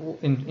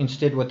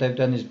 Instead, what they've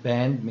done is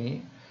banned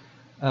me.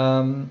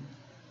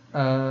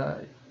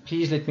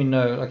 Please let me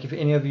know. Like, if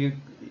any of you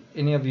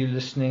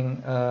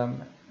listening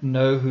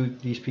know who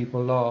these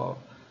people are,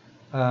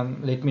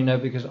 let me know,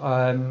 because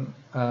I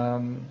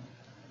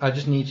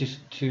just need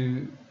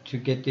to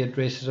get the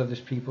addresses of these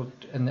people,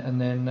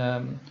 and then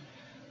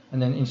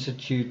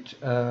institute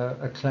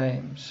a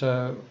claim.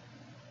 So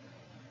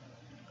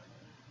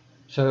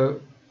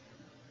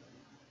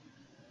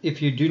if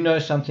you do know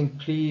something,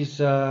 please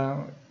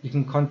you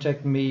can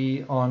contact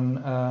me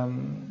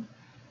on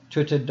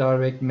Twitter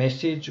direct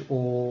message,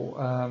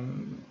 or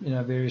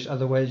various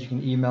other ways. You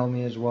can email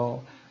me as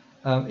well.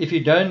 If you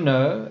don't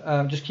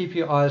know, just keep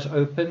your eyes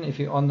open. If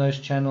you're on those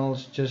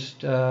channels,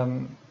 just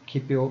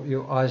keep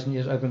your eyes and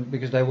ears open,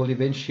 because they will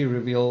eventually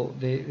reveal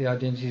the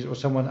identities, or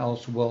someone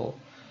else will.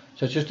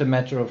 So it's just a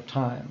matter of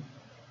time.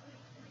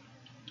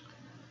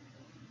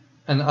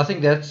 And I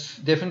think that's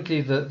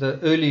definitely the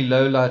early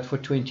lowlight for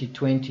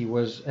 2020,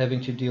 was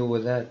having to deal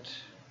with that.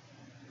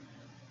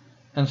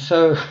 And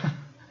so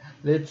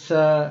let's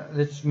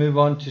move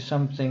on to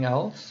something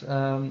else.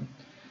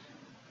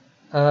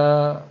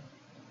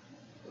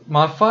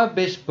 My 5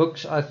 best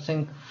books, I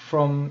think,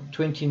 from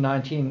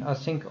 2019, I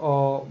think,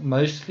 are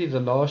mostly the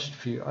last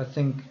few. I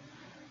think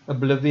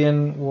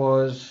Oblivion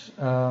was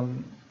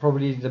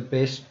probably the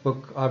best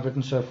book I've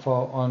written so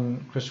far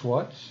on Chris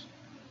Watts.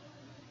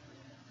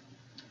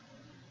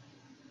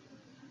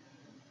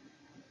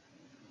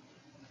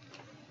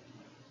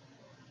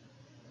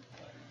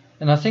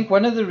 And I think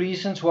one of the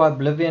reasons why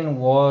Oblivion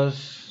was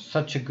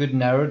such a good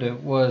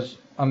narrative was,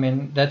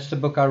 that's the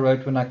book I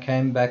wrote when I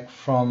came back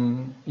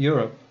from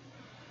Europe.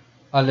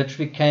 I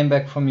literally came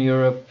back from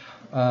Europe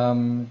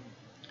in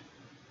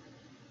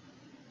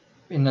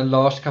the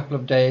last couple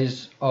of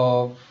days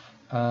of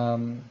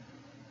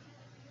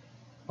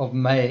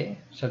May,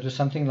 so it was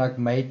something like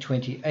May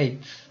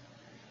 28th,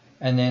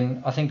 and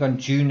then I think on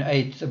June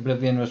 8th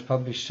Oblivion was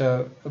published.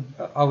 So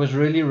I was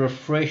really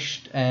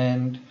refreshed,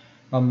 and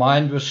my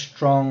mind was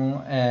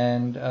strong,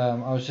 and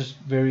I was just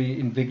very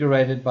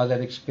invigorated by that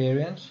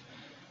experience.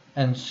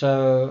 And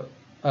so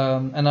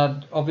and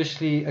I'd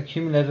obviously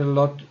accumulated a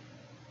lot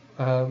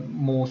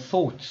more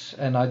thoughts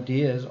and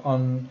ideas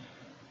on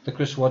the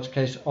Chris Watts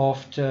case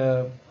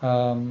after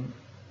the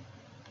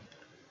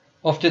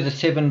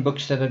 7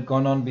 books that had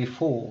gone on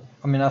before.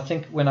 I mean, I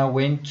think when I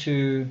went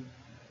to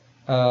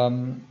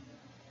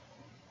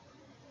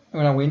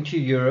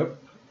Europe,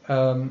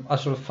 I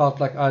sort of felt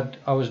like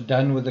I was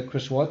done with the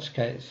Chris Watts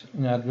case.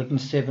 You know, I'd written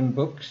 7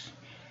 books,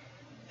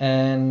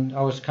 and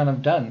I was kind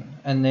of done.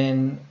 And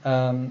then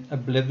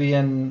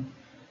Oblivion.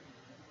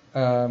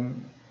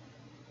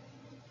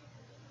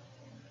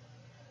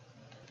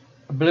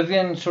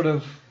 Oblivion sort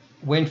of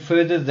went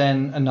further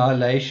than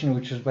Annihilation,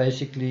 which was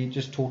basically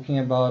just talking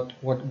about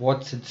what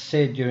Watts had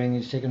said during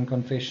his second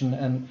confession,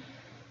 and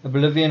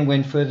Oblivion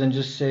went further and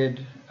just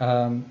said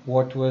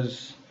what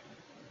was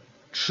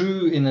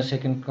true in the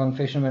second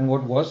confession and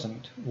what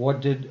wasn't, what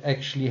did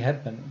actually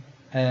happen.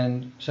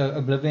 And so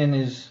Oblivion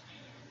is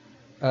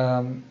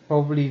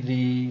probably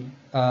the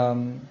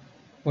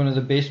one of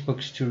the best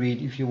books to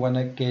read if you want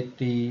to get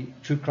the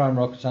True Crime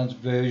Rocket Science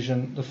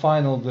version, the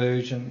final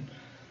version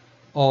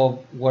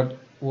of what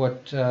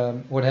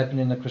happened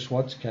in the Chris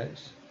Watts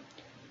case.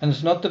 And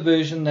it's not the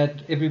version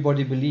that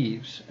everybody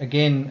believes.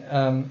 Again,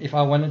 if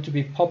I wanted to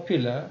be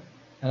popular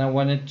and I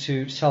wanted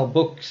to sell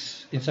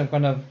books in some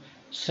kind of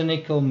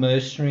cynical,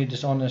 mercenary,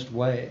 dishonest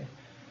way,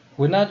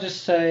 wouldn't I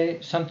just say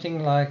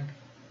something like,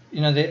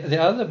 you know,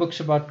 there are other books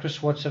about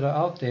Chris Watts that are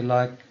out there,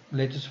 like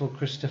Letters for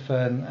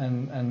Christopher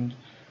and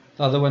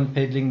the other one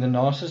peddling the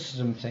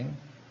narcissism thing.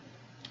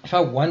 If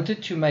I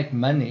wanted to make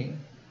money,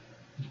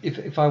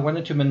 if I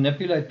wanted to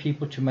manipulate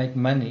people to make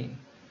money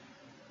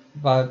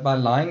by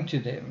lying to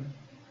them,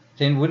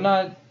 then wouldn't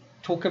I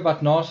talk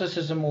about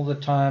narcissism all the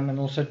time and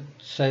also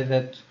say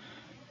that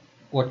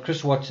what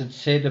Chris Watts had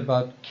said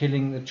about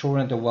killing the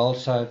children at the well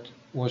site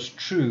was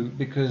true,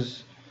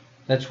 because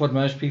that's what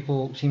most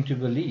people seem to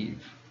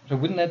believe. So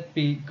wouldn't that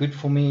be good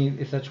for me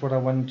if that's what I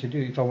wanted to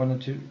do? If I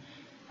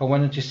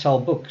wanted to sell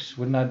books,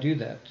 wouldn't I do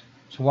that?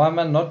 So why am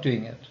I not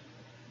doing it?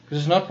 Because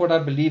it's not what I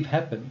believe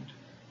happened.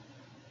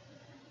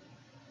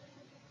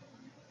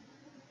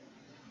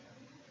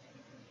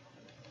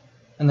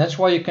 And that's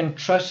why you can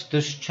trust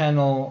this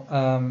channel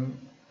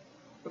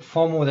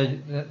far more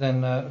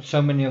than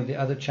so many of the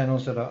other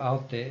channels that are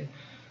out there.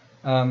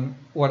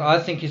 What I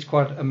think is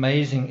quite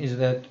amazing is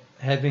that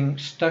having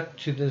stuck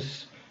to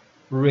this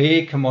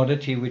rare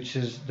commodity, which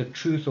is the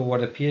truth or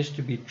what appears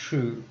to be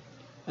true,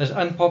 as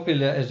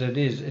unpopular as it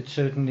is, it's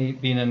certainly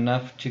been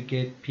enough to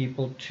get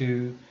people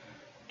to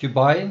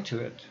buy into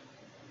it.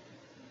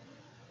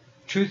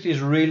 Truth is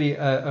really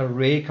a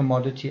rare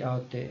commodity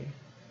out there.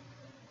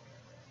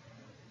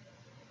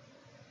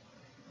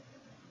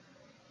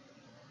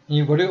 And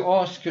you've got to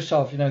ask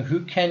yourself, you know,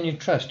 who can you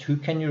trust? Who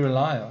can you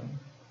rely on?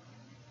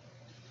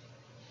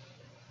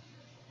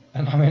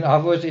 And I mean, I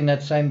was in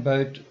that same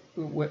boat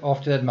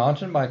after that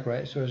mountain bike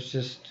race. So it's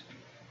just,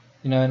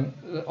 you know, and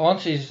the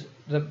answer is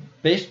the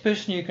best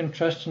person you can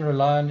trust and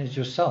rely on is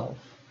yourself.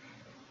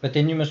 But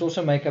then you must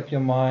also make up your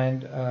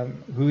mind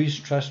who is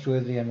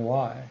trustworthy and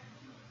why.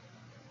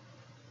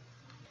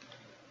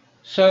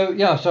 So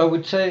yeah, so I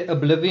would say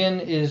Oblivion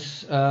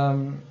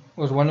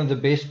was one of the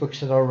best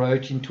books that I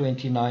wrote in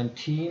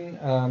 2019.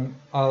 I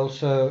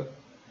also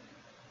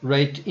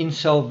rate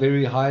Incel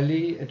very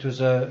highly. It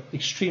was an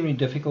extremely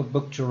difficult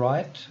book to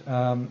write.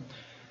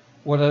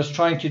 What I was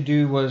trying to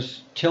do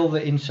was tell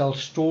the Incel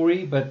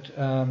story, but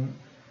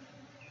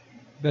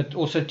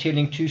also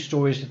telling 2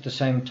 stories at the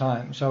same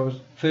time. So I was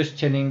first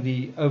telling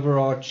the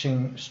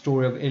overarching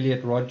story of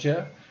Elliot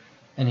Rodger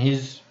and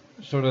his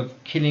sort of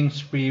killing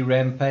spree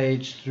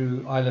rampage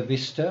through Isla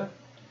Vista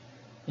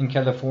in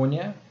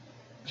California.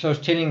 So I was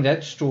telling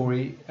that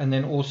story and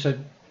then also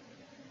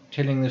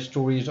telling the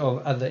stories of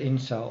other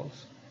incels.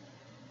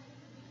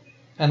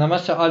 And I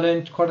must say I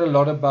learned quite a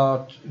lot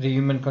about the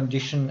human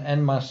condition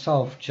and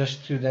myself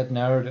just through that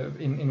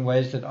narrative in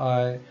ways that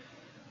I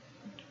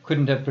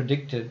couldn't have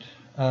predicted.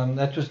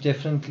 That was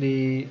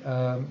definitely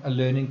a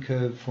learning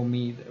curve for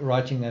me,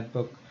 writing that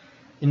book,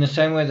 in the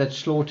same way that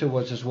Slaughter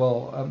was as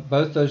well.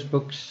 Both those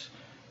books,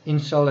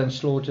 Incel and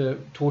Slaughter,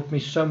 taught me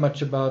so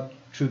much about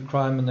true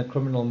crime and the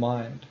criminal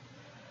mind.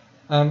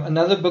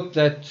 Another book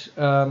that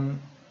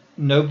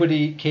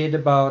nobody cared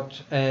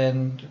about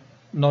and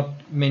not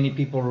many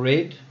people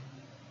read,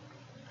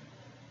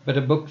 but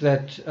a book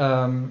that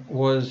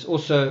was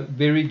also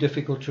very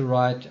difficult to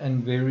write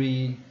and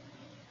very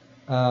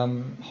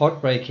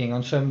heartbreaking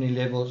on so many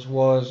levels,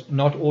 was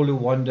Not All Who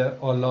Wander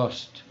Are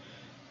Lost,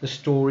 the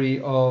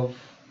story of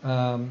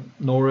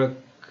Nora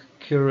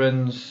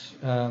Curran's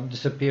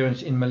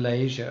disappearance in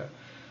Malaysia.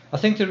 I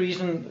think the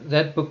reason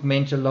that book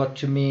meant a lot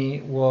to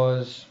me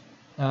was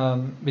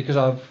because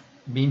I've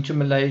been to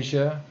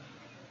Malaysia.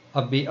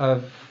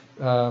 I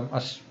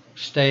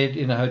stayed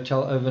in a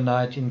hotel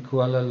overnight in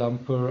Kuala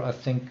Lumpur, I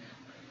think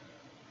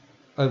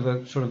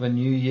over sort of a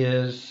New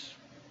Year's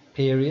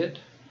period.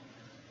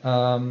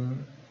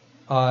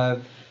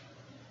 I've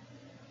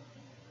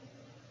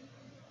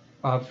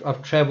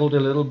travelled a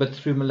little bit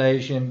through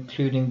Malaysia,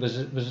 including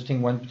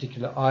visiting one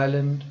particular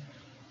island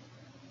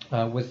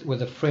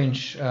with a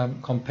French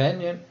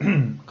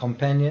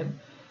companion.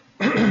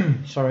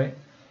 Sorry.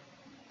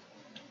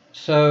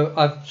 So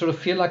I sort of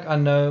feel like I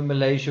know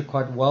Malaysia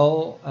quite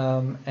well,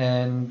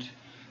 and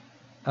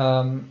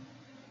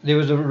there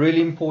was a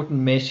really important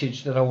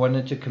message that I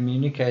wanted to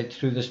communicate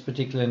through this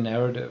particular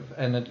narrative,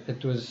 and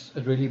it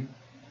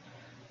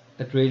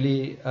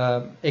really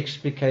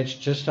explicates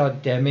just how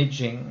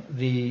damaging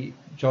the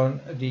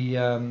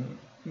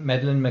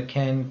Madeleine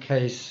McCann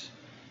case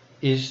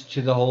is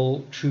to the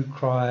whole true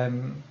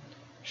crime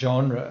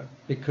genre,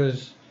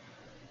 because,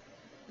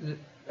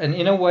 and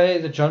in a way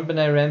the John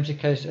Benet Ramsey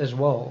case as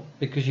well,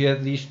 because you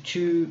have these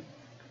two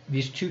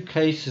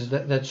cases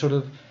that sort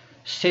of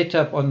set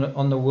up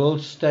on the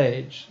world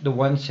stage. The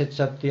one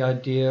sets up the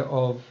idea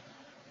of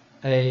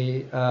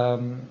a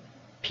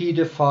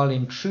paedophile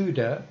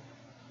intruder,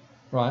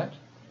 right?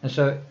 And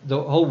so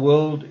the whole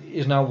world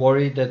is now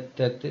worried that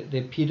there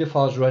are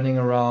paedophiles running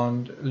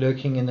around,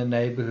 lurking in the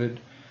neighborhood.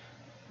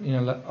 You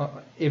know,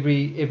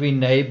 every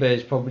neighbor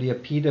is probably a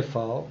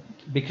paedophile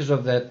because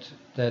of that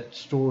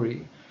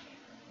story.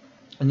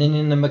 And then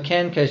in the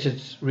McCann case,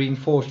 it's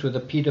reinforced with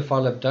a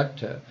paedophile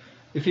abductor.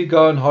 If you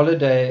go on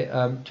holiday,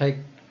 take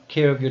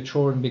care of your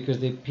children because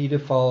they're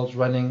paedophiles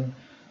running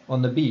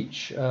on the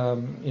beach.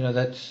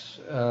 That's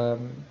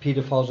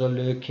paedophiles are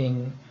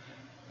lurking.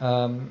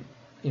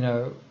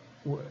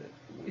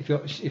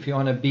 If you're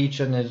on a beach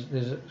and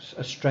there's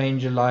a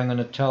stranger lying on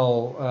a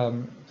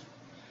towel,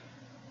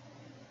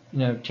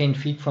 10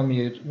 feet from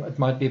you, it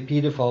might be a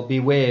paedophile.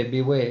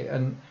 Beware.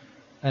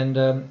 And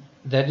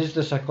that is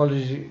the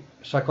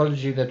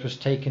psychology that was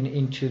taken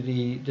into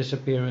the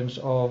disappearance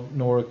of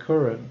Nora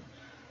Curran.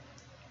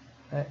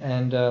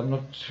 And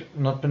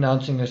not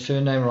pronouncing her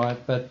surname right,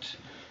 but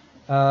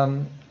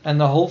and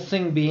the whole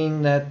thing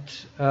being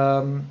that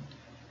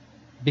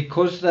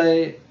because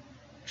they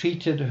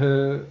treated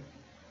her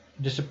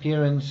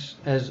disappearance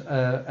as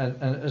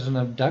an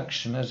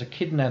abduction, as a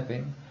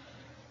kidnapping,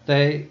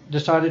 they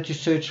decided to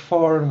search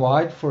far and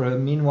wide for her.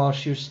 Meanwhile,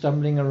 she was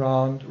stumbling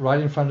around right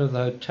in front of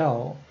the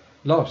hotel,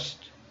 lost.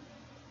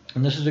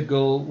 And this is a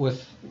girl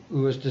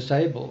who was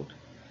disabled.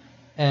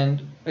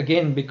 And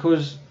again,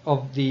 because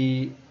of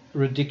the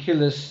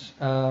ridiculous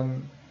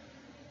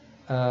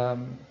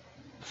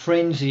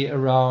frenzy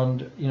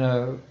around,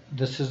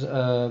 this is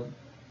an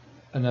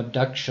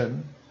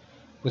abduction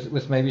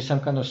with maybe some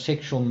kind of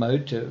sexual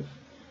motive,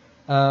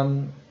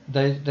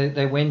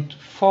 they went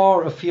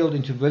far afield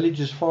into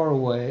villages far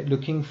away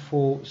looking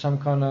for some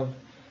kind of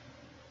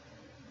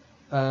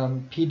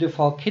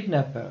paedophile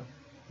kidnapper.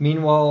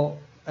 Meanwhile,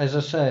 as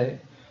I say,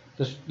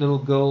 this little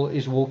girl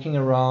is walking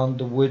around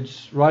the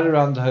woods right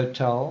around the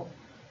hotel,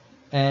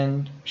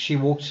 and she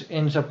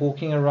ends up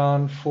walking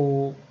around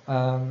for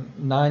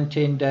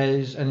 9-10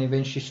 days and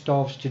eventually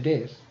starves to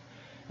death.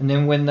 And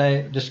then when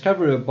they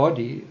discover her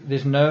body,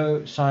 there's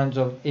no signs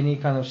of any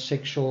kind of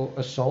sexual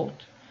assault,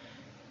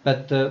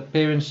 but the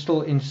parents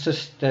still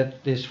insist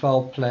that there's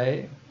foul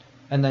play,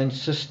 and they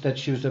insist that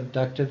she was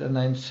abducted, and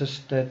they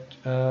insist that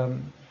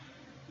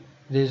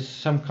there's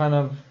some kind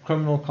of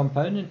criminal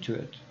component to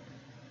it.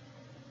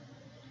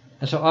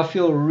 And so I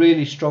feel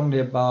really strongly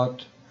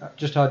about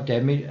just how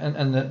damaged,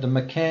 and the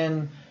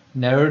McCann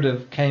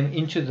narrative came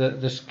into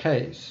this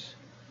case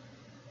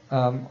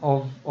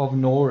of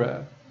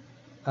Nora,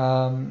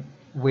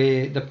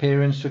 where the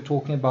parents were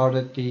talking about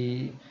it,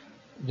 the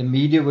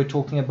media were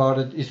talking about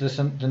it. Is this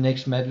the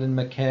next Madeleine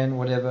McCann,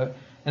 whatever?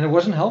 And it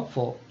wasn't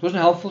helpful. It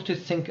wasn't helpful to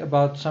think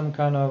about some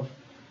kind of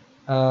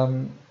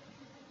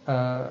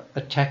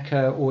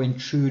attacker or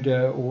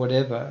intruder or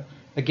whatever.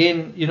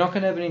 Again, you're not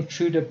going to have an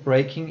intruder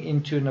breaking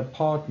into an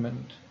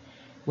apartment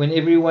when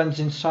everyone's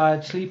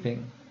inside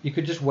sleeping. You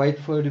could just wait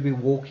for her to be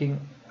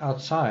walking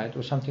outside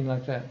or something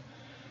like that.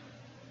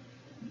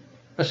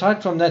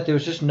 Aside from that, there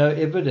was just no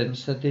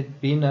evidence that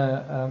there'd been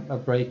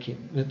a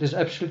break-in. There's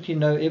absolutely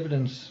no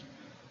evidence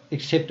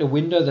except a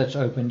window that's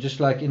open, just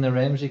like in the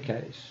Ramsey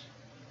case.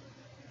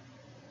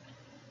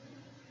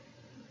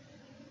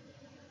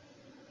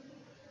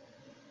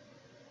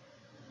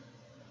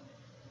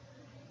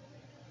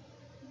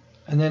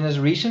 And then as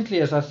recently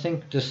as I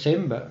think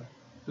December,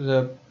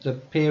 the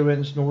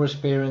parents, Nora's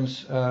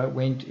parents,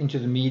 went into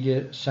the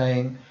media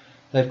saying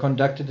they've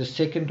conducted a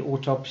second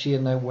autopsy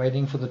and they're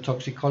waiting for the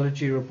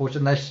toxicology report,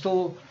 and they're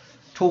still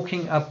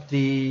talking up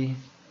the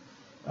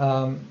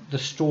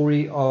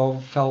story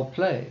of foul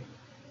play.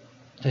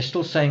 They're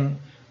still saying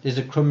there's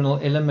a criminal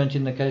element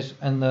in the case,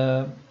 and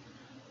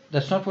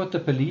that's not what the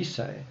police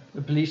say.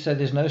 The police say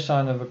there's no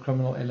sign of a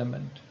criminal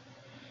element.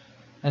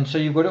 And so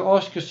you've got to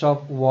ask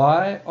yourself,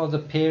 why are the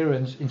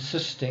parents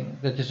insisting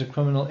that there's a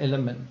criminal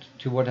element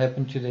to what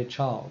happened to their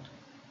child?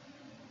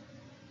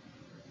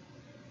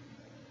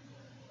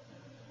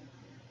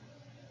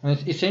 And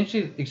it's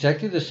essentially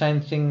exactly the same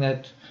thing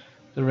that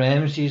the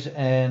Ramseys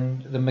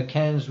and the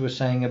McCanns were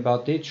saying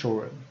about their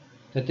children,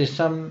 that there's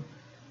some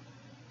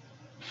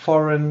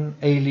foreign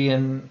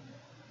alien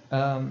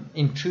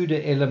intruder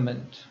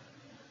element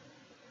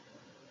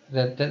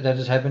that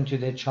has happened to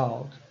their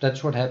child.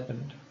 That's what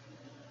happened.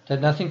 It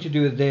had nothing to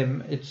do with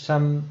them. It's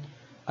some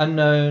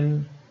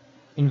unknown,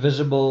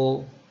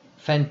 invisible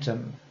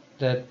phantom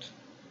that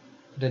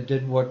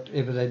did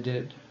whatever they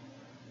did.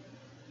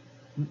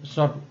 It's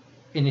not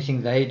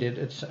anything they did.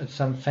 It's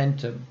some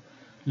phantom.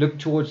 Look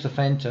towards the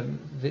phantom.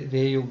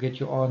 There you'll get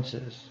your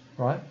answers,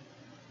 right?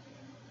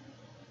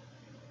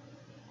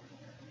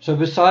 So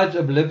besides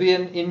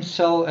Oblivion,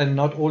 Incel, and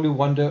Not All Who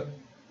Wander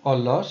Are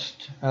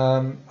Lost,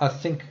 I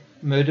think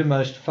Murder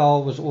Most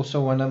Foul was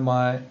also one of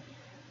my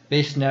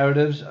best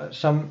narratives.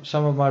 Some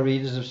of my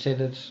readers have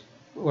said it's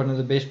one of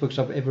the best books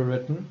I've ever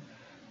written.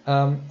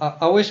 I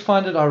always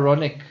find it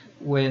ironic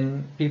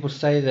when people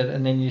say that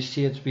and then you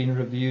see it's been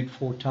reviewed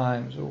 4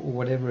 times or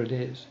whatever it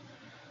is.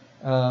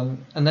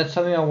 And that's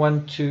something I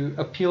want to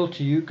appeal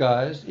to you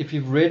guys. If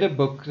you've read a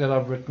book that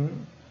I've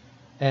written,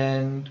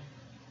 and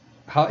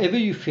however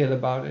you feel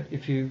about it,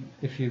 if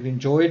you've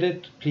enjoyed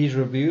it, please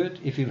review it.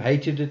 If you've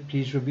hated it,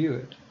 please review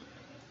it.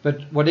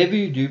 But whatever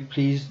you do,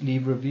 please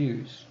leave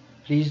reviews.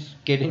 Please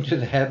get into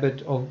the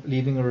habit of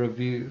leaving a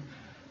review.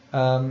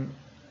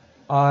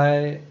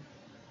 I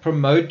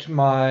promote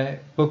my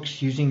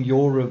books using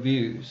your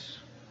reviews.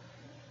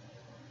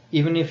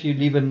 Even if you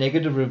leave a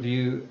negative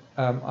review,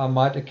 I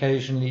might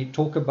occasionally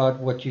talk about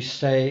what you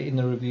say in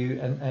the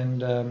review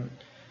and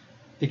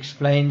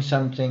explain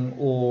something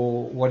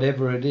or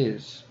whatever it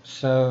is.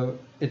 So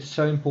it's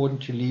so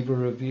important to leave a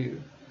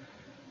review.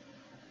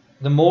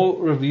 The more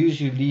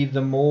reviews you leave,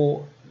 the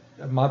more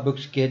my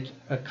books get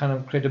a kind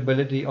of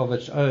credibility of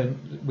its own,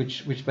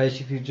 which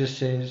basically just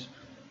says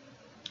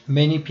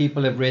many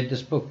people have read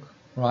this book,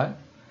 right?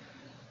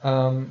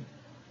 And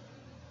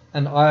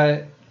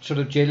I sort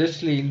of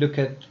jealously look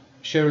at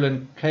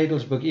Sherilyn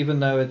Cadle's book, even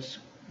though it's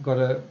got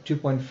a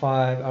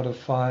 2.5 out of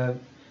 5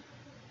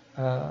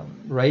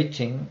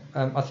 rating.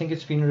 I think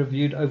it's been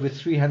reviewed over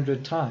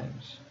 300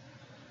 times,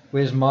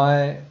 whereas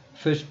my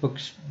first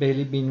book's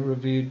barely been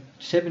reviewed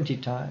 70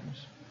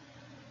 times.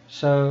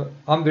 So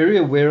I'm very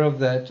aware of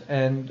that,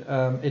 and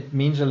it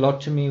means a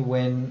lot to me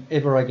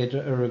whenever I get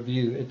a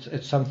review.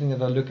 It's something that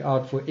I look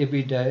out for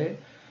every day.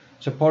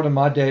 So part of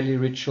my daily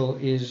ritual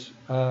is,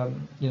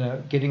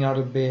 getting out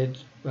of bed,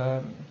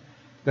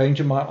 going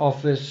to my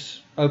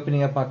office,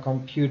 opening up my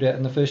computer,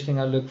 and the first thing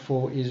I look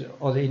for is,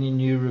 are there any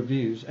new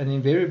reviews? And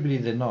invariably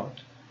they're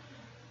not.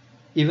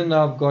 Even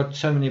though I've got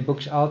so many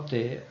books out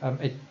there,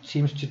 it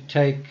seems to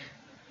take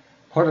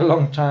quite a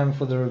long time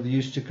for the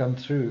reviews to come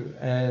through.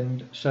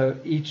 And so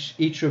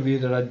each review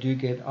that I do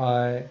get,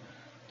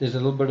 there's a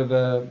little bit of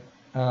a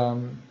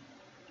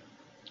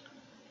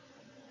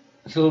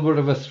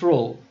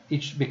thrill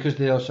because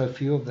there are so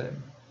few of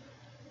them.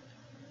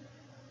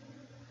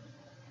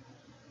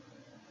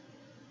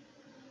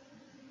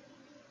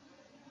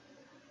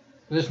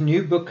 This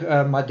new book,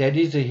 My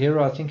Daddy's a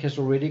Hero, I think has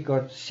already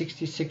got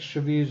 66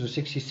 reviews or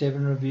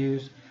 67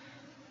 reviews.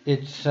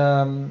 It's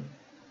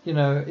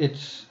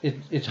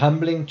it's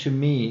humbling to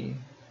me,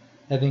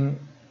 having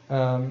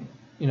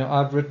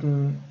I've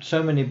written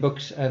so many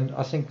books, and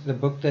I think the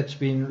book that's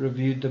been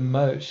reviewed the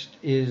most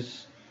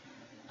is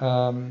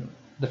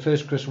the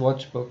first Chris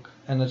Watts book,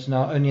 and it's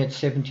now only at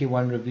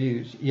 71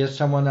 reviews. Yes,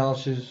 someone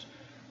else has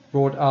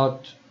brought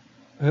out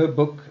her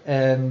book,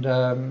 and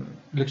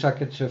looks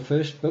like it's her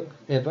first book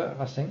ever,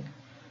 I think,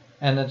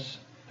 and it's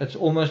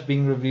almost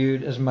being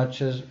reviewed as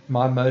much as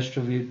my most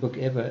reviewed book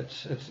ever.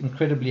 It's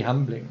incredibly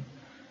humbling.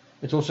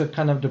 It's also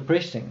kind of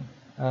depressing,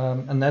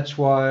 and that's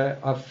why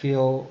I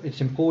feel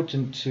it's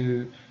important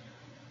to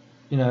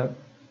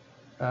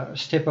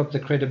step up the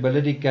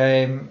credibility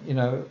game.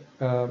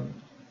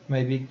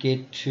 Maybe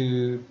get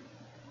to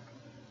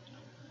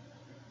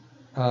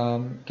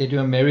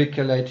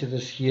America later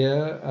this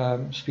year,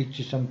 speak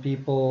to some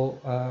people,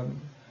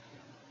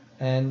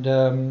 and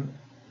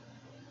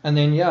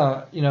then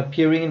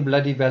appearing in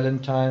Bloody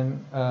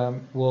Valentine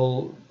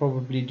will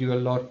probably do a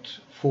lot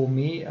for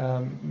me,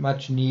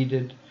 much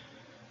needed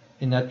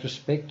in that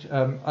respect.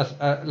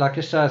 Like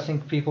I say, I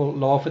think people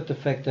laugh at the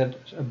fact that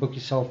a book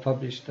is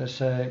self-published. They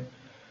say,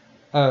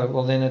 oh,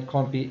 well then it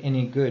can't be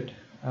any good.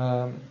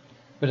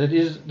 But it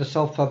is the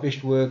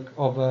self-published work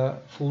of a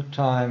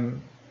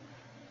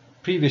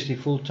previously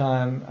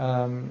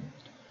full-time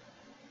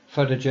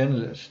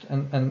photojournalist,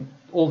 and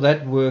all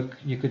that work,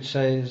 you could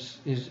say, is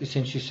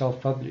essentially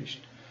self-published.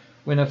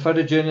 When a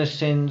photojournalist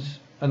sends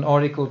an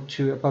article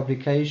to a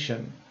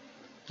publication,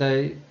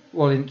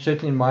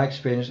 certainly in my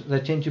experience, they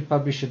tend to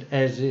publish it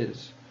as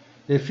is.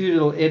 There are a few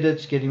little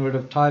edits, getting rid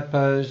of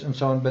typos and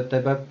so on, but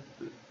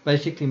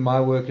basically my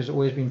work has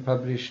always been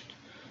published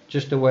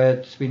just the way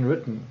it's been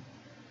written.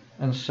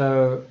 And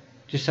so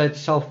to say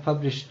it's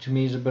self-published to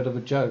me is a bit of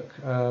a joke.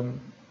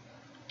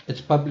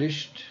 It's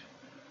published.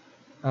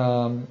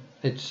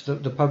 It's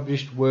the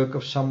published work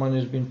of someone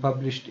who's been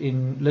published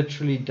in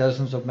literally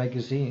dozens of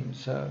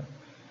magazines. So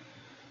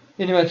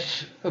anyway,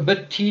 it's a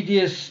bit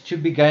tedious to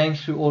be going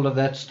through all of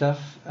that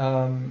stuff.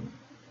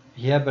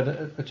 Yeah, but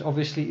it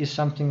obviously is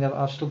something that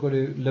I've still got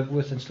to live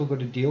with and still got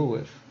to deal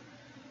with.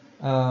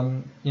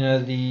 You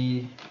know,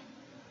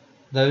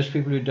 those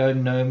people who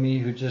don't know me,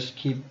 who just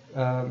keep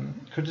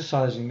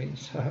criticizing me.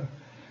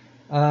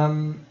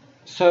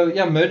 So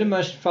yeah, Murder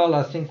Most Foul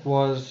I think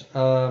was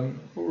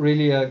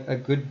really a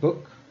good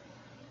book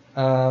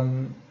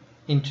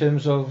in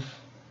terms of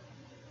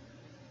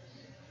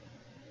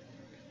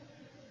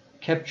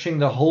capturing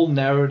the whole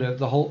narrative,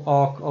 the whole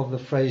arc of the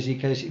Frazee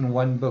case in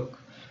one book.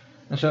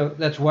 And so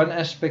that's one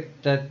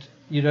aspect that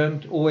you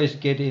don't always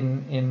get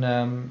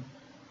in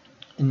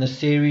the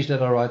series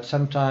that I write.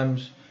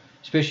 Sometimes,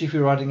 especially if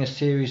you're writing a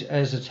series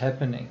as it's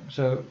happening,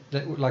 so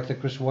that, like the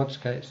Chris Watts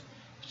case,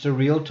 if it's a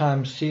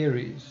real-time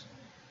series,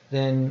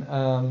 then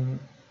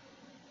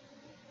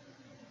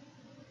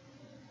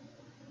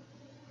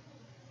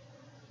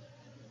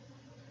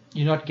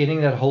you're not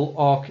getting that whole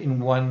arc in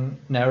one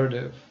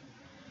narrative.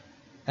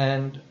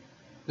 And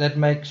that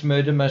makes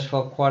Murder Most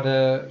Foul quite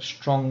a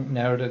strong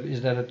narrative,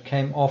 is that it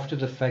came after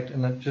the fact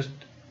and it just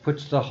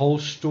puts the whole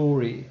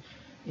story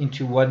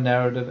into one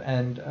narrative,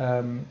 and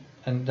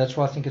that's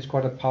why I think it's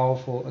quite a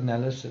powerful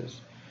analysis.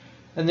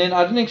 And then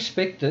I didn't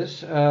expect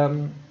this.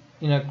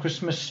 You know,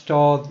 Christmas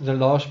Star, the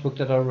last book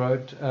that I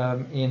wrote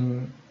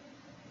in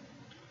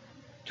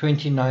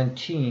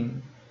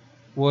 2019,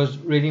 was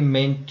really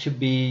meant to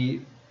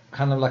be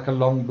kind of like a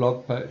long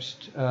blog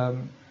post.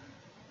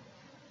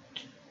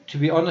 To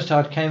be honest,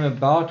 how it came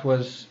about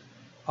was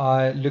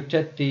I looked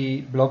at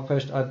the blog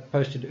post I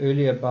posted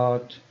earlier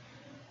about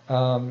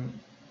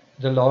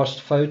the last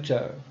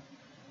photo,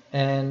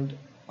 and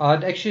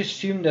I'd actually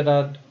assumed that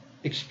I'd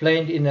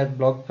explained in that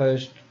blog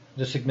post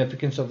the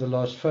significance of the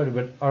last photo,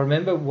 but I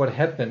remember what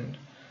happened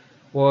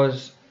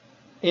was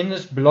in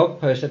this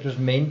blog post that was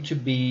meant to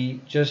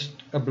be just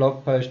a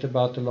blog post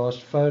about the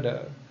last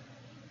photo.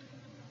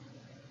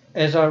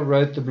 As I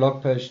wrote the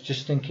blog post,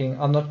 just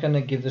thinking, I'm not going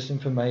to give this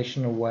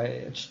information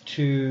away. It's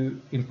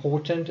too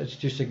important, it's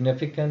too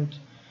significant.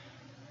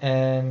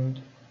 And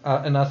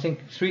I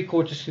think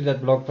 3/4 through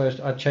that blog post,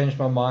 I changed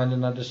my mind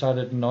and I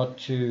decided not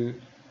to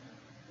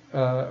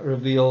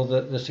reveal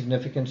the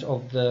significance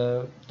of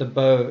the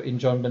bow in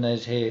John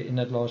Bonet's hair in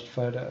that last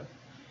photo.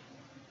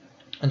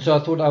 And so I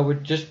thought I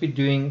would just be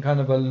doing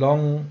kind of a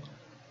long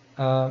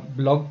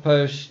blog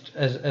post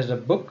as a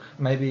book,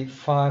 maybe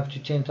 5,000 to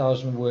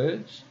 10,000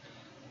 words.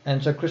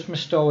 And so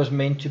Christmas Star was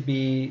meant to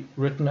be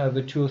written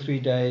over 2 or 3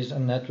 days,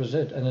 and that was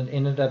it. And it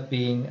ended up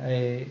being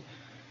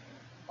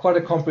quite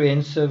a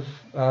comprehensive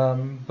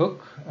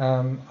book.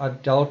 I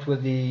dealt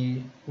with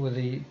the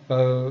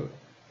bow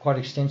quite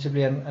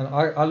extensively, and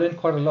I learned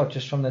quite a lot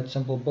just from that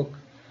simple book.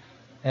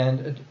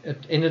 And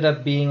it ended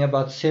up being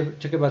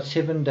took about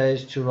 7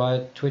 days to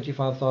write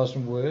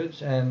 25,000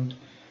 words, and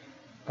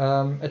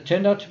it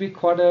turned out to be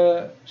quite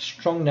a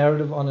strong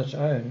narrative on its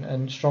own,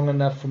 and strong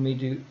enough for me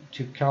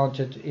to count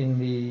it in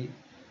the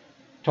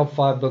top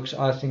 5 books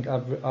I think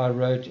I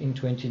wrote in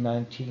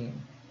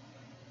 2019.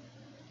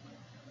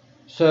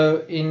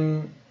 So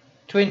in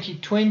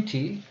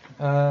 2020,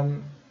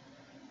 I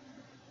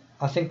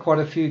think quite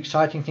a few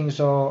exciting things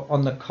are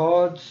on the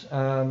cards.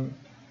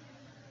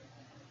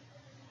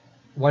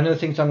 One of the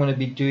things I'm going to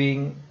be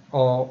doing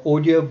are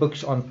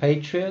audiobooks on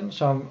Patreon.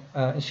 So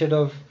instead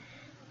of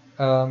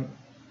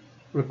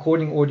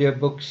recording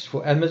audiobooks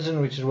for Amazon,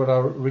 which is what I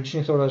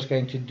originally thought I was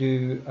going to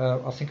do,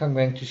 I think I'm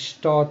going to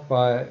start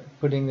by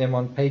putting them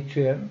on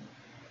Patreon.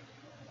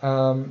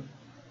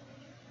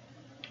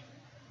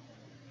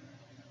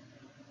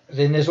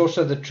 Then there's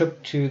also the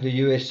trip to the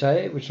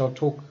USA, which I'll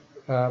talk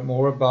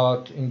more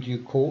about in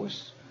due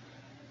course.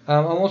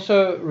 I'm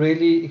also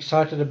really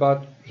excited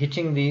about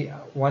hitting the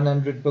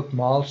 100 book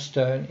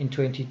milestone in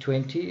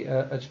 2020.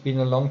 It's been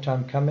a long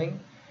time coming.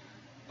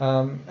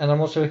 And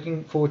I'm also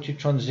looking forward to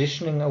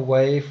transitioning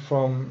away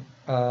from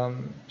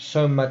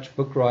so much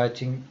book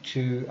writing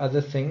to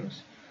other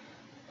things.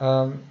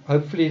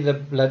 Hopefully the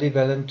Bloody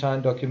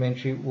Valentine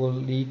documentary will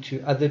lead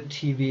to other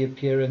TV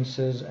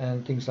appearances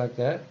and things like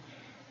that.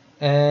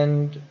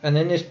 And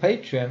then there's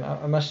Patreon.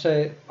 I must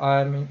say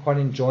I'm quite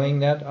enjoying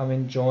that. I'm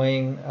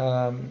enjoying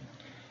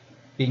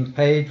being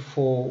paid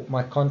for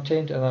my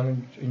content, and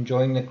I'm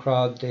enjoying the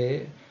crowd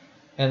there.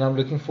 And I'm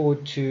looking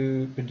forward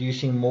to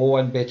producing more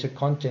and better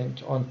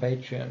content on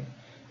Patreon.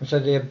 And so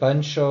there are a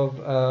bunch of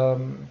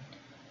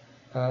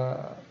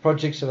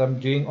projects that I'm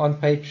doing on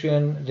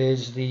Patreon.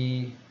 There's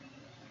the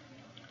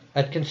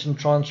Atkinson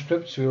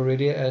transcripts. We're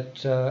already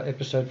at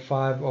episode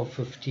 5 of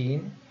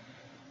 15.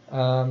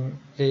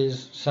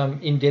 There's some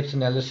in-depth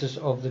analysis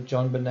of the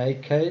John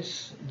Bonet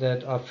case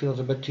that I feel is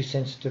a bit too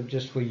sensitive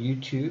just for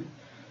YouTube.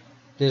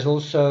 There's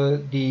also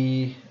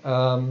the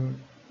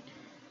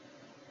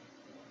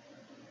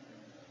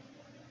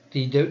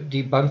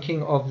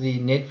debunking of the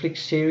Netflix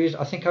series.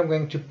 I think I'm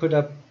going to put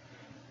up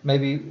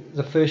maybe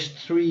the first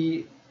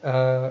 3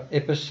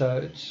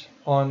 episodes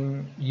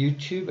on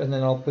YouTube, and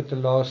then I'll put the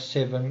last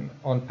 7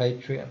 on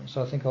Patreon.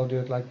 So I think I'll do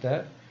it like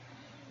that.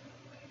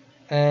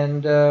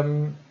 And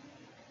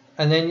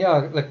then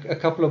yeah, like a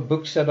couple of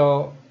books that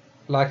are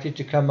likely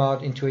to come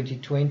out in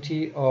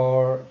 2020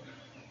 are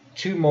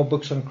 2 more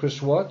books on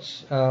Chris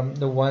Watts.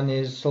 The one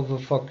is Silver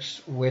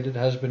Fox, Wedded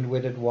Husband,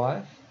 Wedded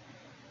Wife,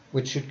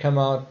 which should come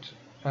out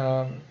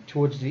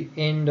towards the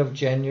end of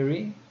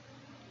January,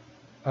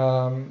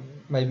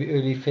 maybe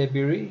early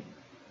February.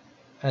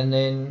 And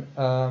then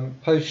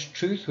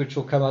Post-Truth, which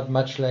will come out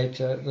much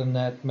later than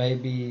that,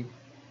 maybe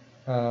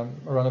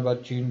around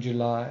about June,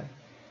 July.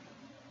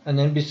 And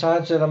then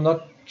besides that, I'm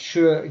not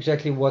sure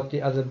exactly what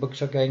the other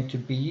books are going to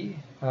be,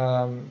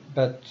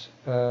 but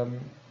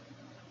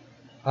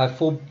I have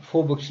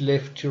four books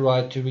left to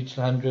write to reach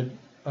the 100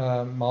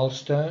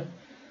 milestone,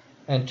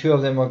 and 2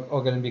 of them are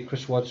going to be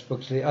Chris Watts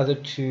books. The other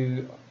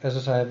 2, as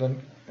I say, I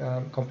haven't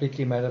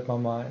completely made up my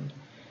mind.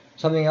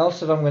 Something else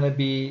that I'm going to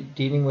be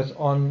dealing with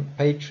on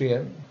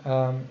Patreon,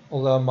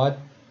 although I might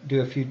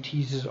do a few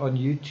teasers on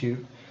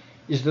YouTube,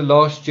 is The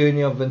Last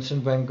Journey of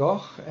Vincent van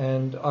Gogh,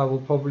 and I will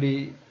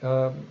probably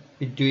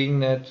be doing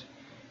that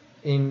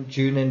in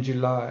June and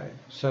July.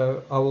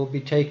 So I will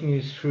be taking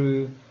you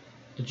through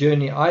the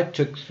journey I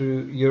took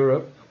through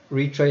Europe,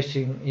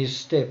 retracing his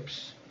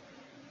steps.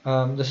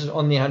 This is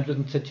on the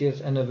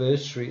 130th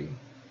anniversary,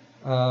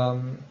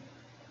 around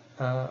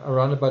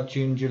about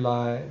June,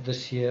 July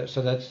this year.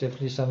 So that's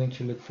definitely something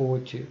to look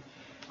forward to.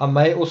 I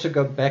may also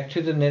go back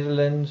to the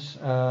Netherlands,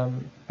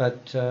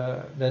 but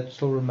that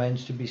still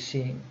remains to be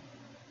seen.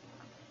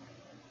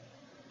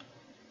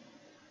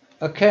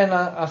 Okay, and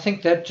I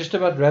think that just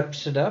about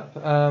wraps it up.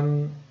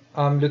 I'm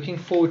looking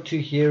forward to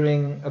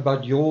hearing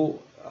about your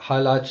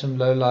highlights and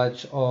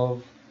lowlights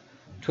of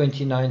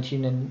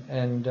 2019,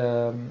 and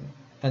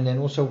then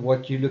also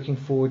what you're looking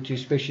forward to,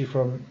 especially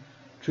from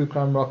True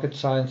Crime Rocket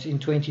Science in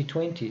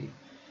 2020.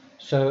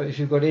 So if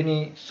you've got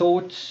any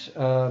thoughts,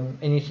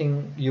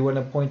 anything you want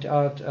to point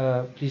out,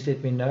 please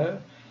let me know.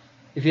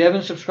 If you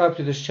haven't subscribed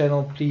to this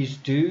channel, please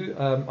do.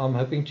 I'm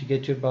hoping to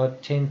get to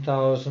about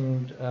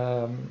 10,000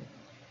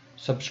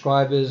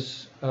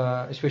 subscribers,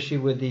 especially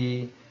with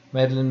the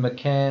Madeleine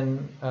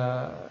McCann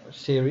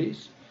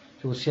series.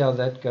 So we'll see how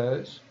that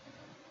goes.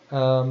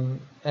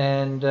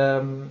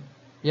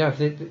 Yeah,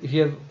 if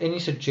you have any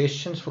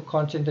suggestions for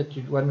content that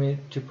you'd want me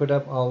to put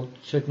up, I'll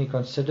certainly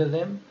consider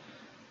them.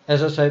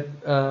 As I said,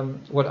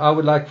 what I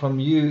would like from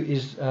you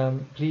is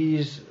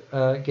please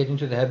get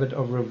into the habit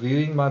of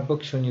reviewing my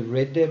books when you've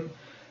read them.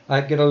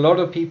 I get a lot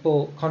of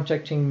people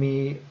contacting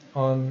me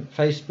on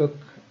Facebook,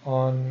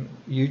 on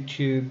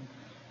YouTube,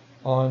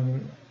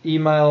 on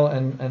email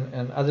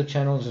and other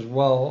channels as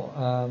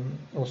well,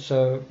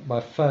 also by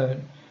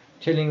phone,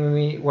 telling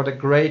me what a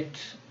great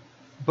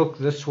book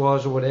this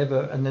was or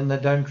whatever, and then they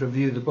don't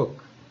review the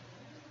book.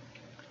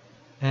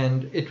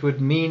 And it would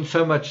mean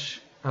so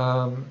much.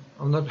 I'm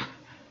not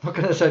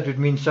going to say it would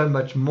mean so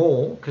much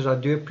more, because I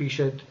do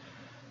appreciate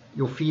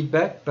your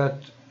feedback,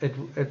 but it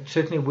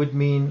certainly would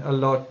mean a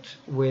lot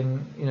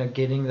when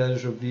getting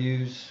those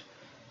reviews.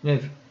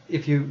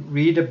 If you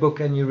read a book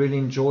and you really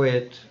enjoy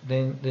it,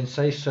 then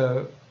say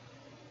so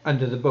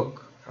under the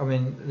book. I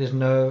mean, there's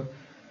no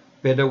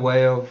better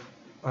way of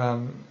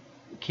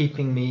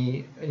keeping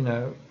me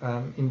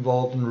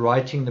involved in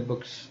writing the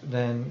books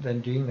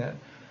than doing that.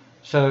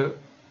 So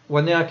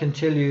one thing I can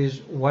tell you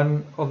is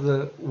one of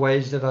the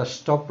ways that I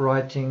stop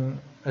writing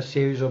a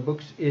series of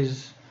books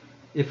is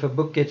if a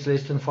book gets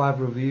less than 5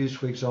 reviews,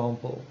 for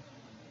example,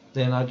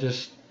 then I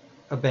just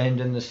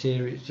abandon the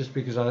series, just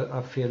because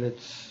I feel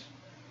it's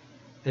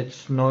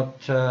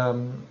not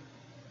going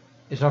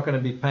to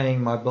be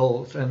paying my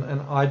bills,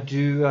 and I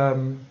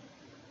do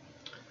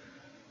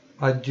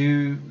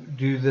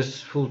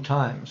this full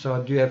time, so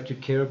I do have to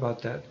care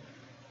about that.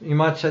 You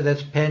might say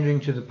that's pandering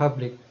to the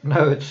public.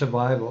 No, it's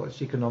survival.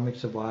 It's economic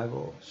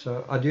survival.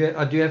 So I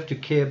do have to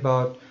care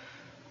about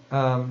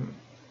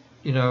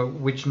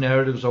which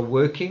narratives are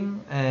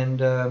working,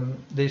 and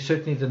there's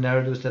certainly the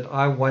narratives that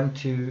I want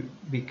to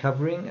be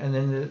covering, and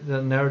then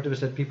the narratives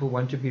that people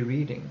want to be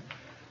reading.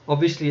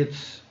 Obviously,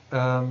 it's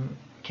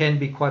can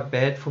be quite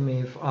bad for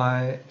me if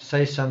I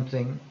say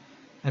something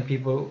and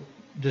people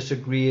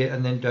disagree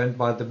and then don't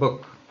buy the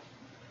book.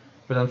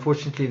 But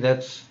unfortunately,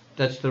 that's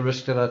the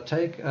risk that I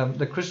take.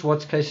 The Chris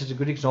Watts case is a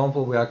good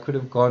example where I could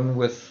have gone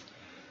with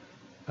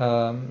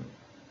the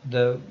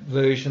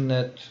version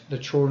that the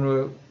children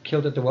were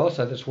killed at the well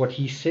site. That's what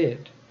he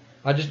said.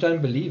 I just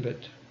don't believe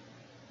it.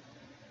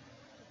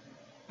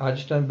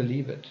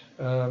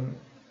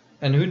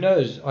 And who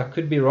knows? I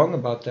could be wrong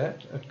about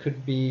that. It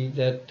could be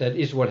that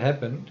is what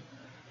happened.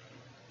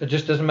 It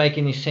just doesn't make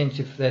any sense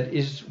if that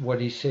is what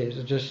he says.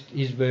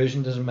 His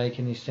version doesn't make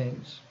any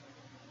sense.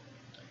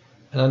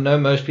 And I know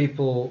most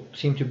people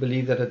seem to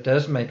believe that it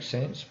does make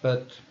sense,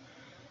 but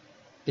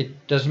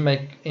it doesn't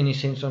make any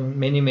sense on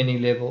many, many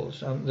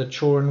levels. The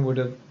children would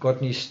have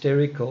gotten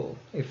hysterical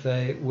if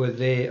they were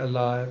there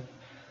alive,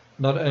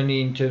 not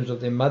only in terms of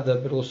their mother,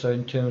 but also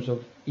in terms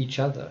of each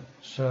other.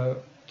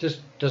 So just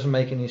doesn't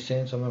make any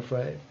sense, I'm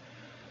afraid.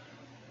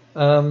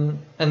 And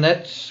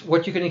that's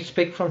what you can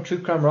expect from True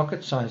Crime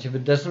Rocket Science. If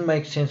it doesn't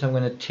make sense, I'm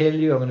going to tell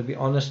you, I'm going to be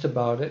honest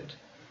about it.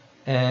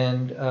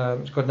 And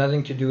it's got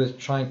nothing to do with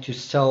trying to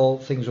sell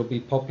things or be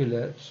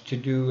popular. It's to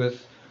do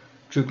with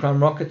True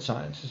Crime Rocket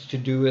Science. It's to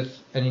do with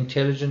an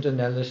intelligent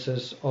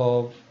analysis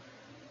of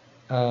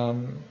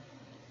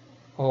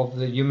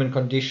the human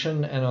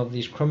condition and of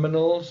these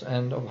criminals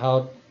and of how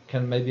it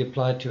can maybe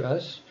apply to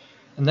us.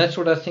 And that's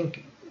what I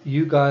think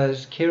you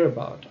guys care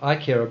about. I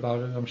care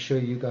about it. I'm sure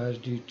you guys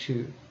do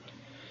too.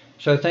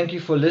 So thank you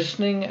for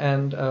listening,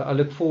 and I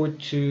look forward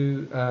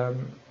to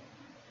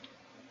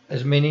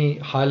as many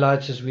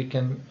highlights as we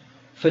can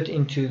fit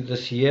into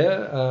this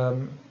year.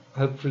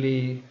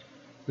 Hopefully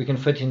we can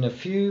fit in a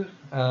few.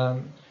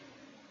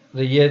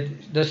 The year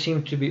does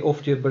seem to be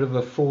off to a bit of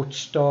a fraught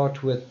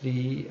start with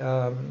the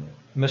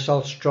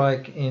missile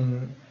strike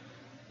in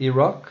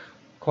Iraq.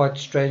 Quite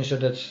strange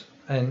that it's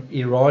an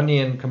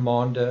Iranian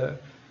commander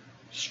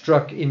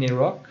struck in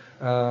Iraq,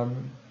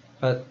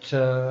 but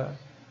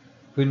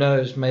who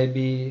knows?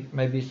 Maybe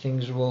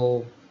things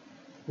will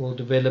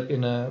develop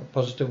in a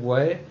positive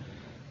way.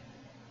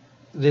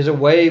 There's a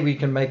way we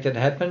can make that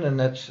happen, and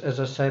that's, as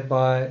I say,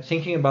 by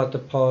thinking about the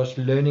past,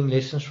 learning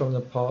lessons from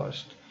the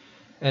past.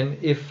 And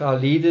if our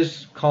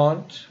leaders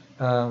can't,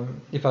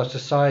 if our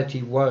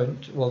society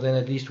won't, well then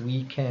at least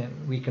we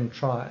can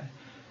try.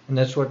 And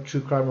that's what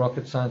True Crime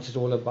Rocket Science is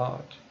all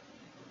about.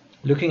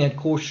 Looking at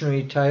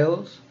cautionary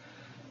tales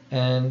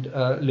and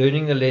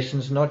learning the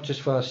lessons not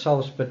just for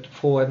ourselves but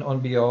for and on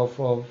behalf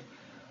of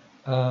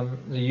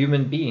the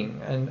human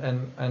being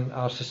and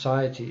our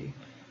society.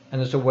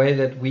 And it's a way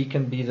that we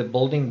can be the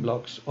building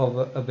blocks of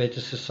a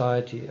better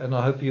society. And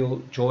I hope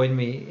you'll join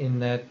me in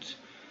that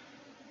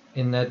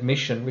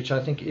mission, which I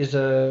think is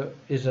a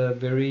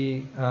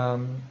very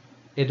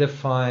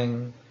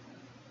edifying.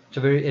 It's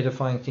a very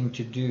edifying thing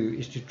to do,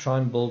 is to try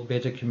and build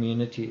better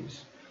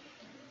communities,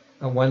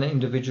 one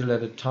individual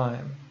at a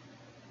time.